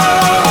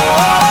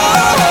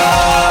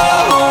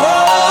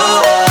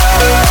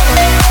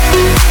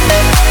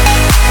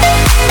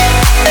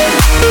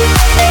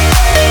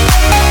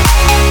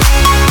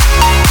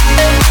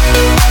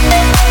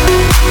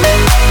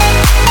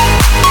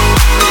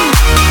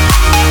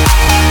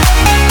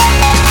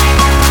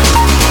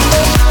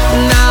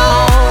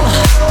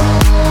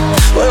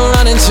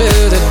 To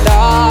the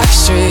dark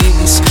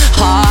streets,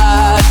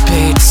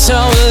 heartbeat so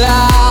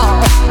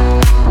loud.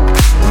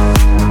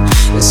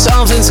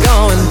 Something's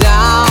going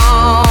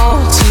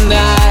down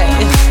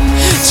tonight.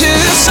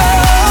 Two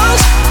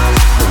souls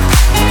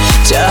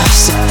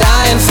just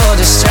dying for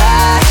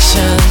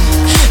distraction,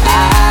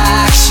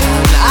 action.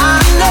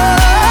 I know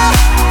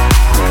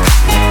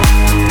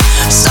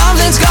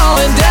something's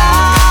going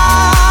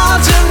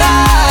down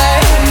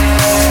tonight.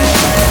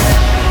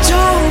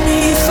 Told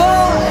me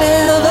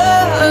forever,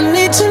 I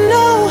need to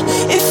know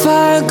if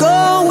I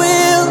go,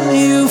 will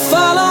you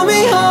follow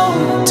me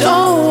home?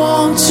 Don't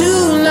want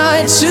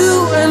tonight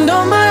to end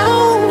on my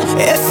own.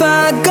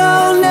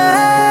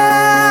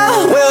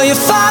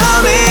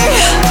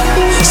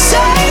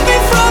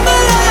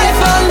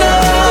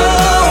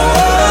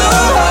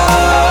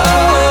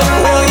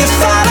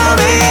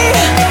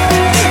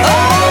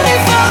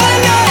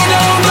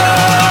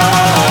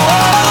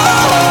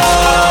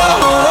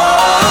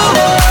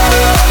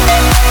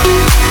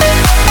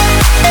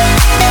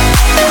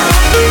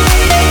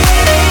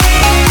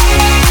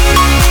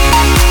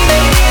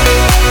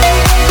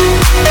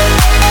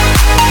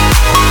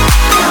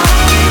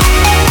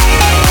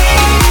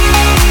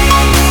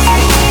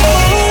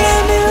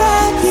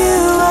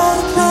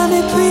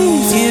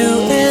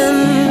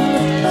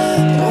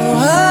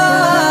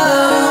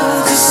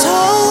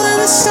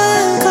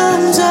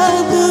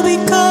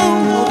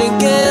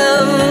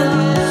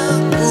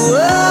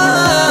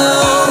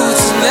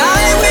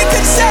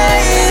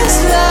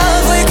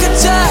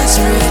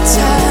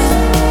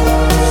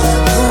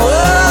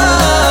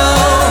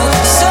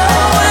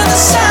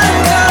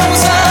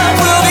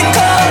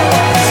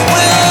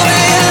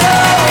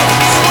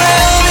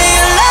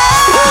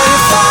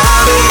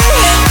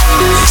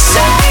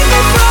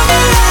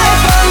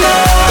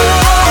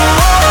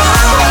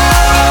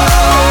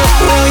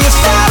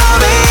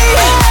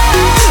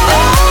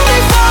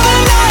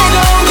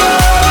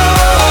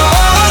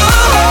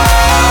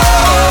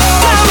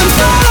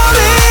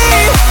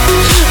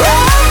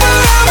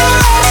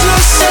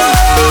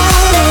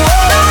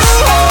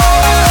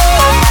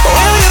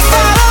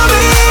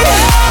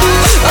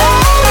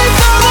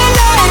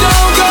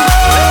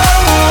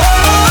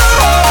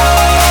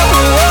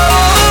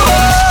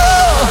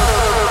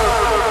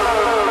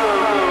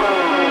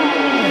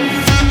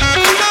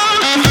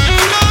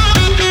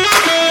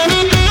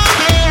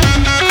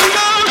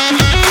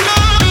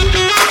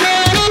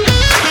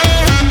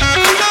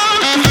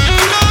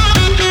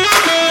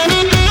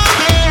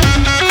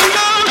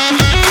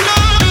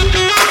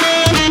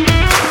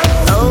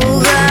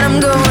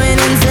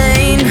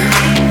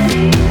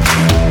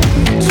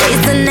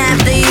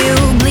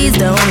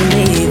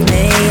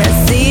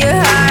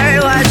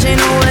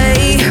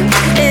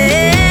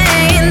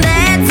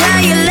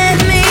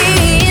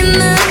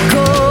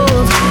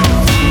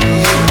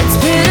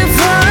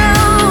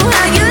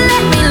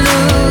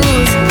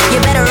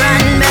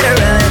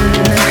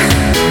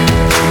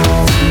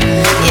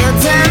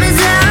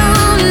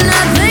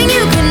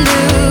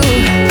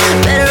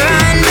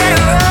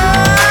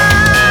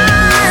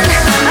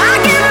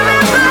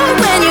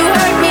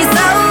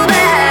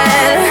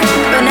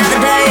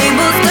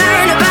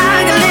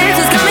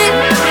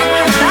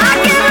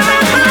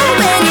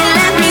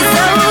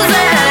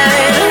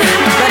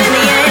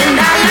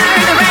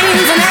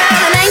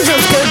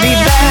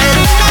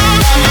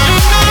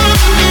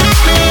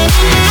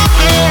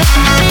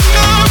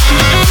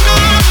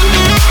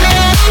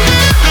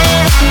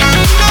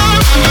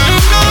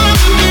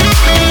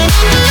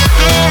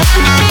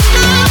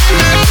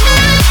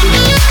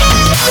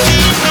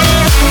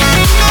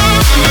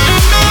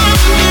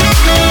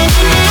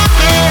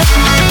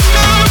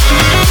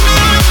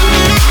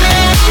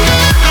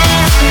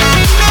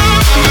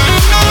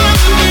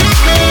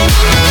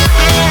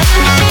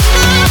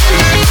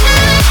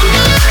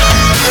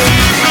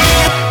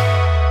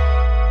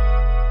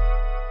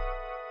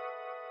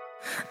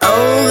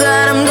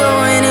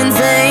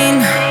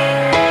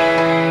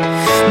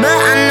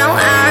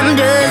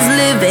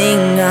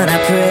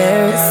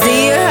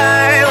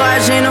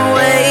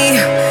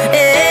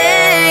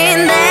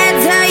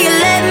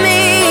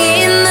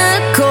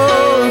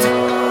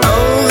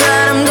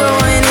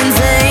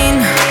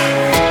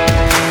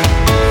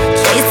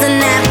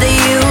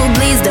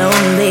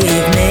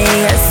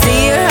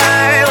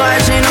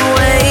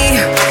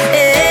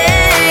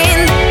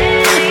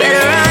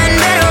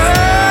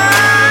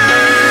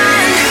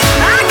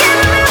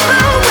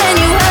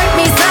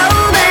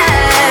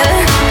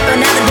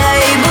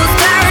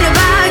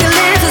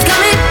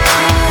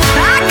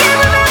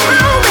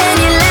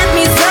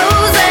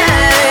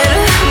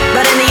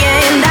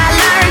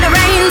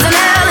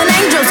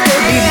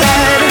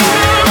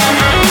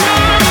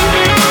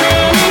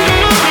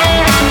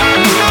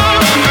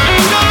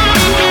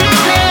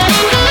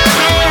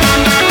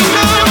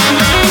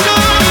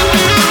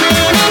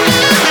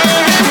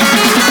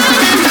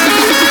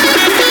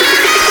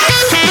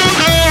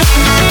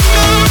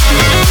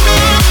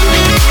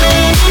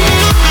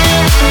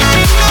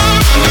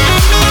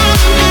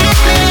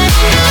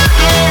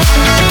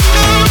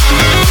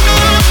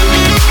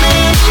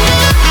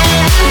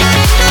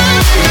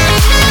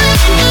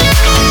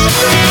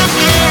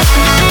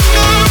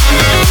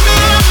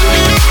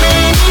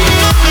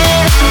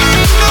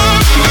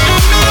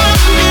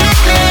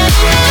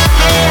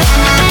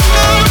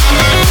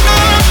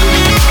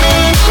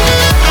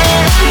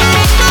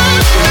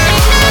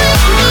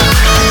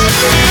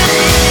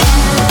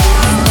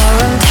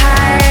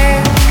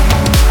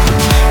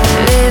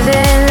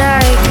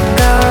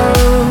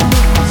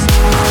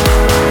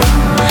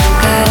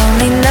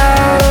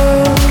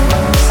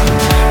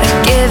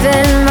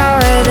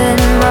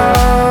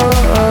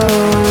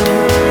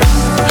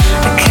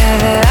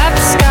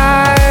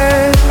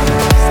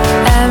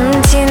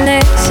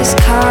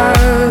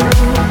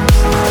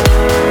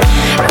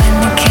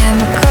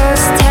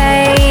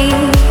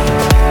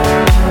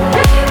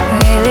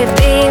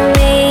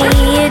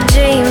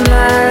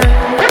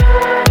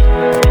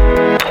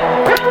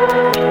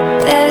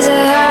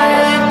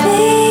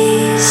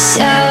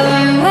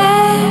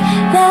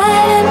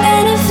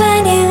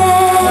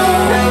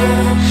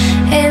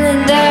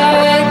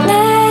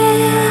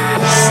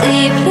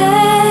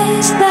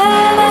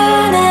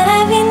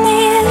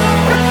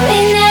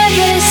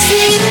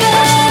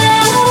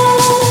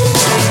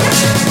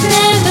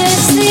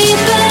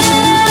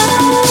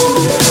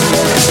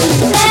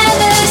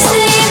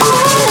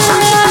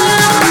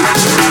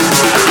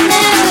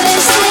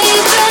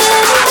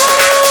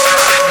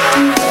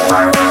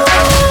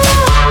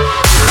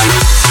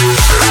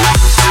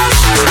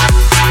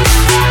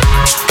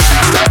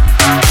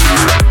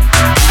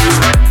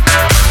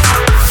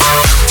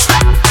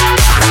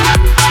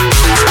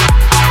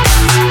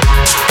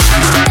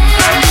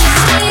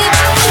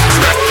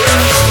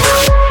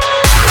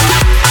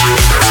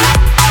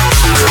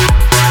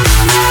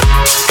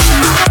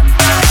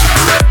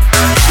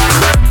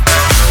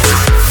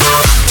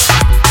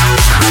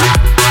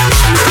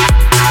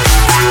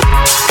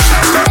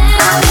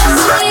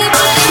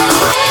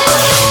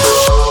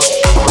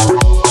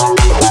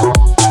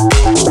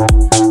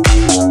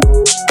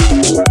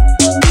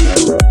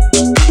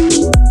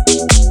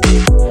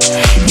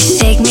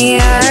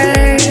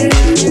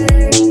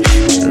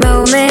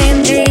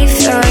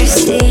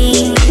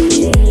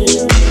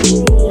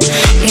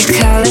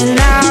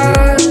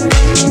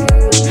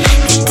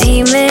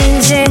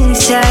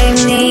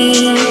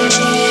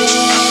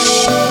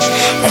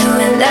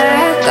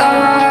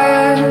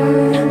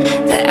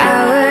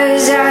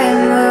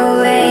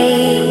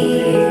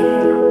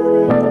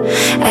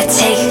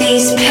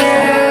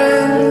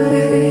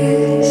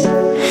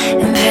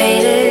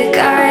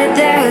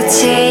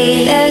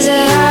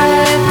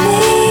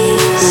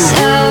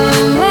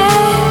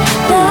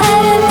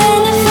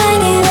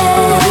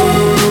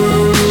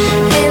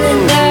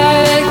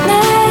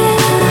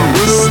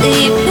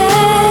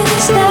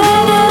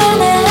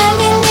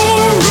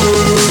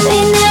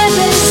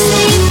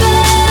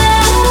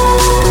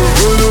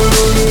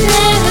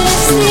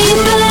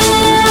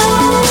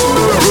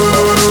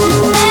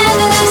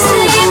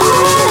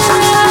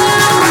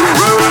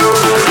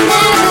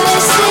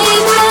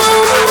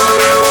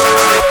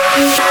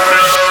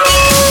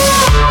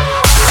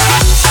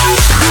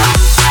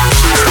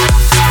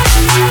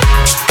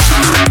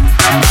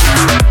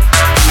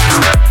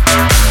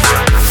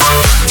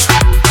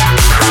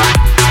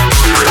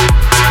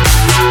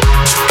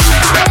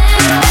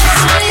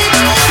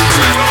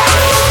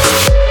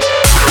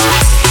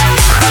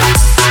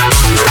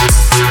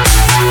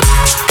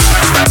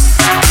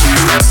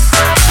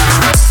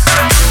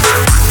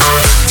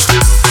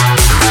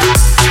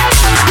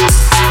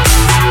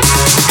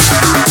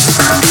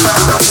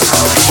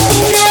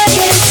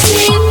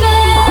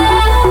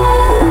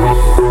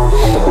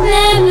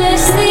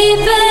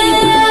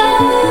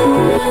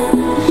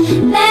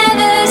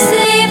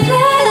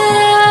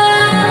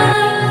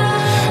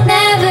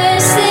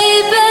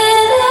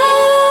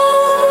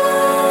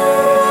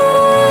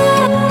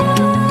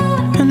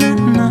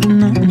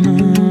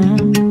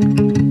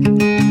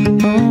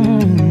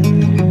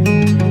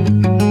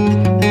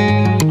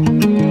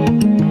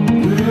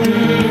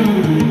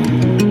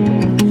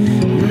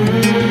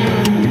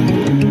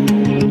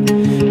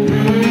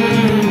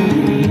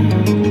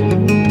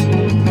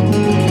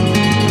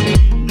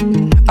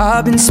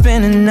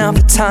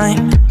 the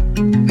time.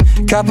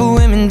 Couple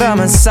women by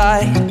my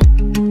side,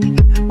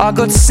 I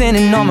got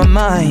sinning on my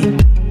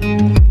mind.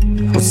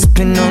 Was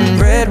sipping on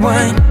red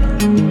wine.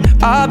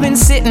 I've been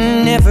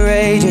sitting there for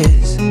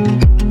ages,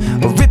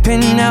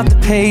 ripping out the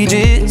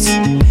pages.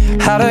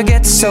 How'd I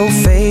get so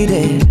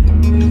faded?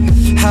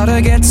 How'd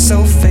I get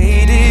so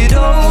faded?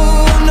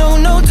 Oh, no,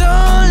 no,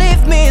 don't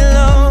leave me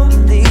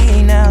lonely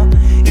now.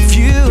 If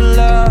you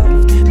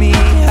loved me,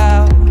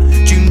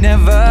 how'd you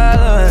never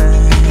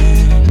learn?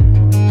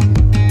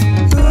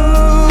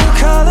 Ooh,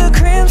 color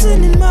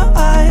crimson in my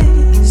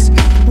eyes.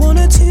 One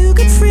or two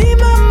could free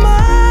my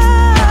mind.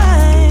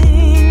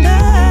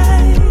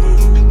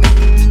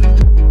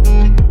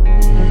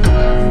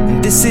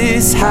 This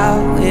is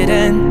how it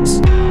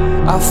ends.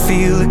 I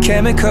feel the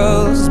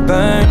chemicals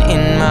burn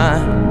in my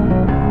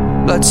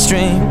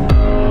bloodstream,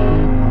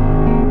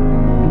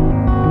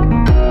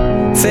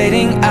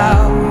 fading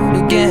out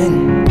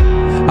again.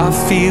 I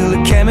feel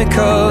the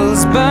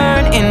chemicals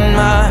burn in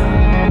my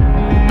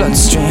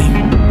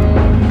bloodstream.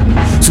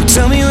 So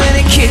tell me when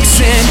it kicks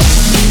in.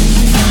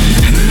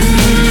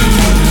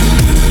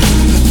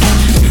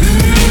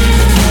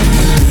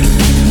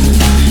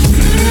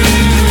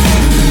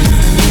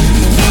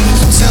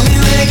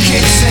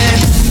 Kicks in.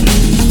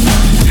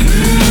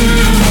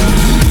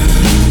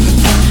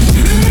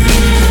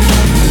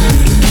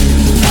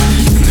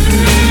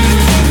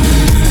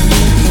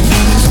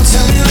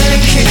 Tell me when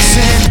it kicks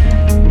in.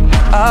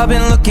 I've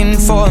been looking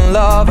for a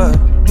lover,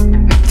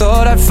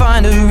 thought I'd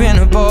find her in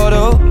a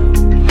bottle.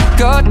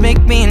 God,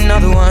 make me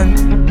another one.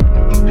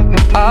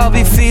 I'll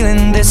be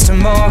feeling this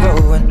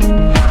tomorrow. And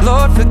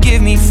Lord,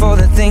 forgive me for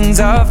the things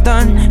I've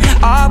done.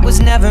 I was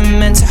never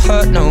meant to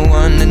hurt no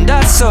one, and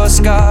I saw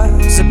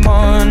scars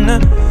upon a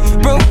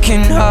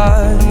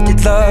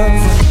broken-hearted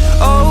love.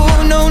 Oh,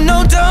 no,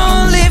 no,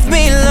 don't leave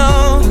me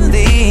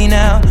lonely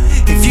now.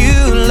 If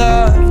you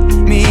loved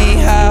me,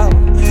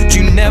 how'd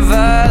you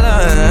never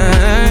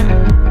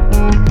learn?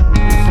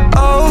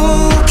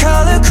 Oh,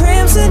 color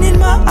crimson in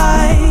my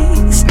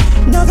eyes.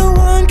 Another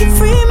one can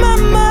free my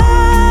mind.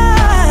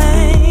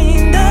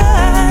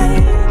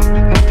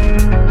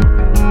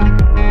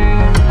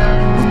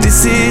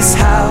 This is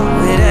how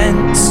it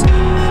ends.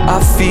 I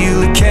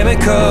feel the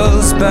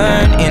chemicals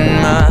burn in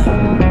my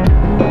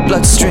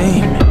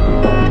bloodstream,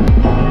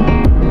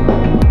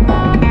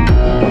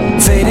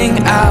 fading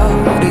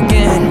out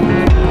again.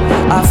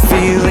 I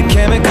feel the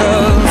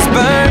chemicals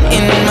burn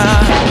in my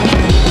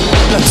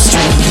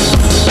bloodstream.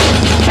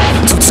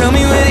 So tell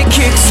me when it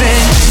kicks in.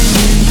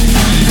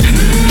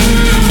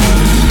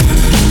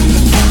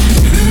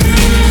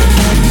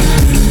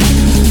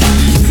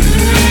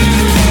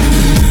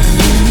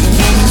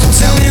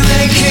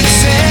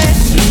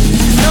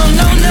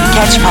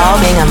 Catch Paul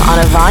Bingham on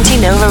Avanti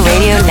Nova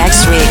Radio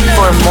next week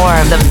for more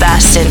of the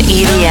best in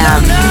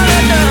EDM.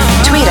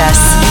 Tweet us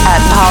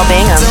at Paul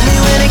Bingham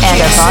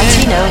and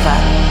Avanti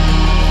Nova.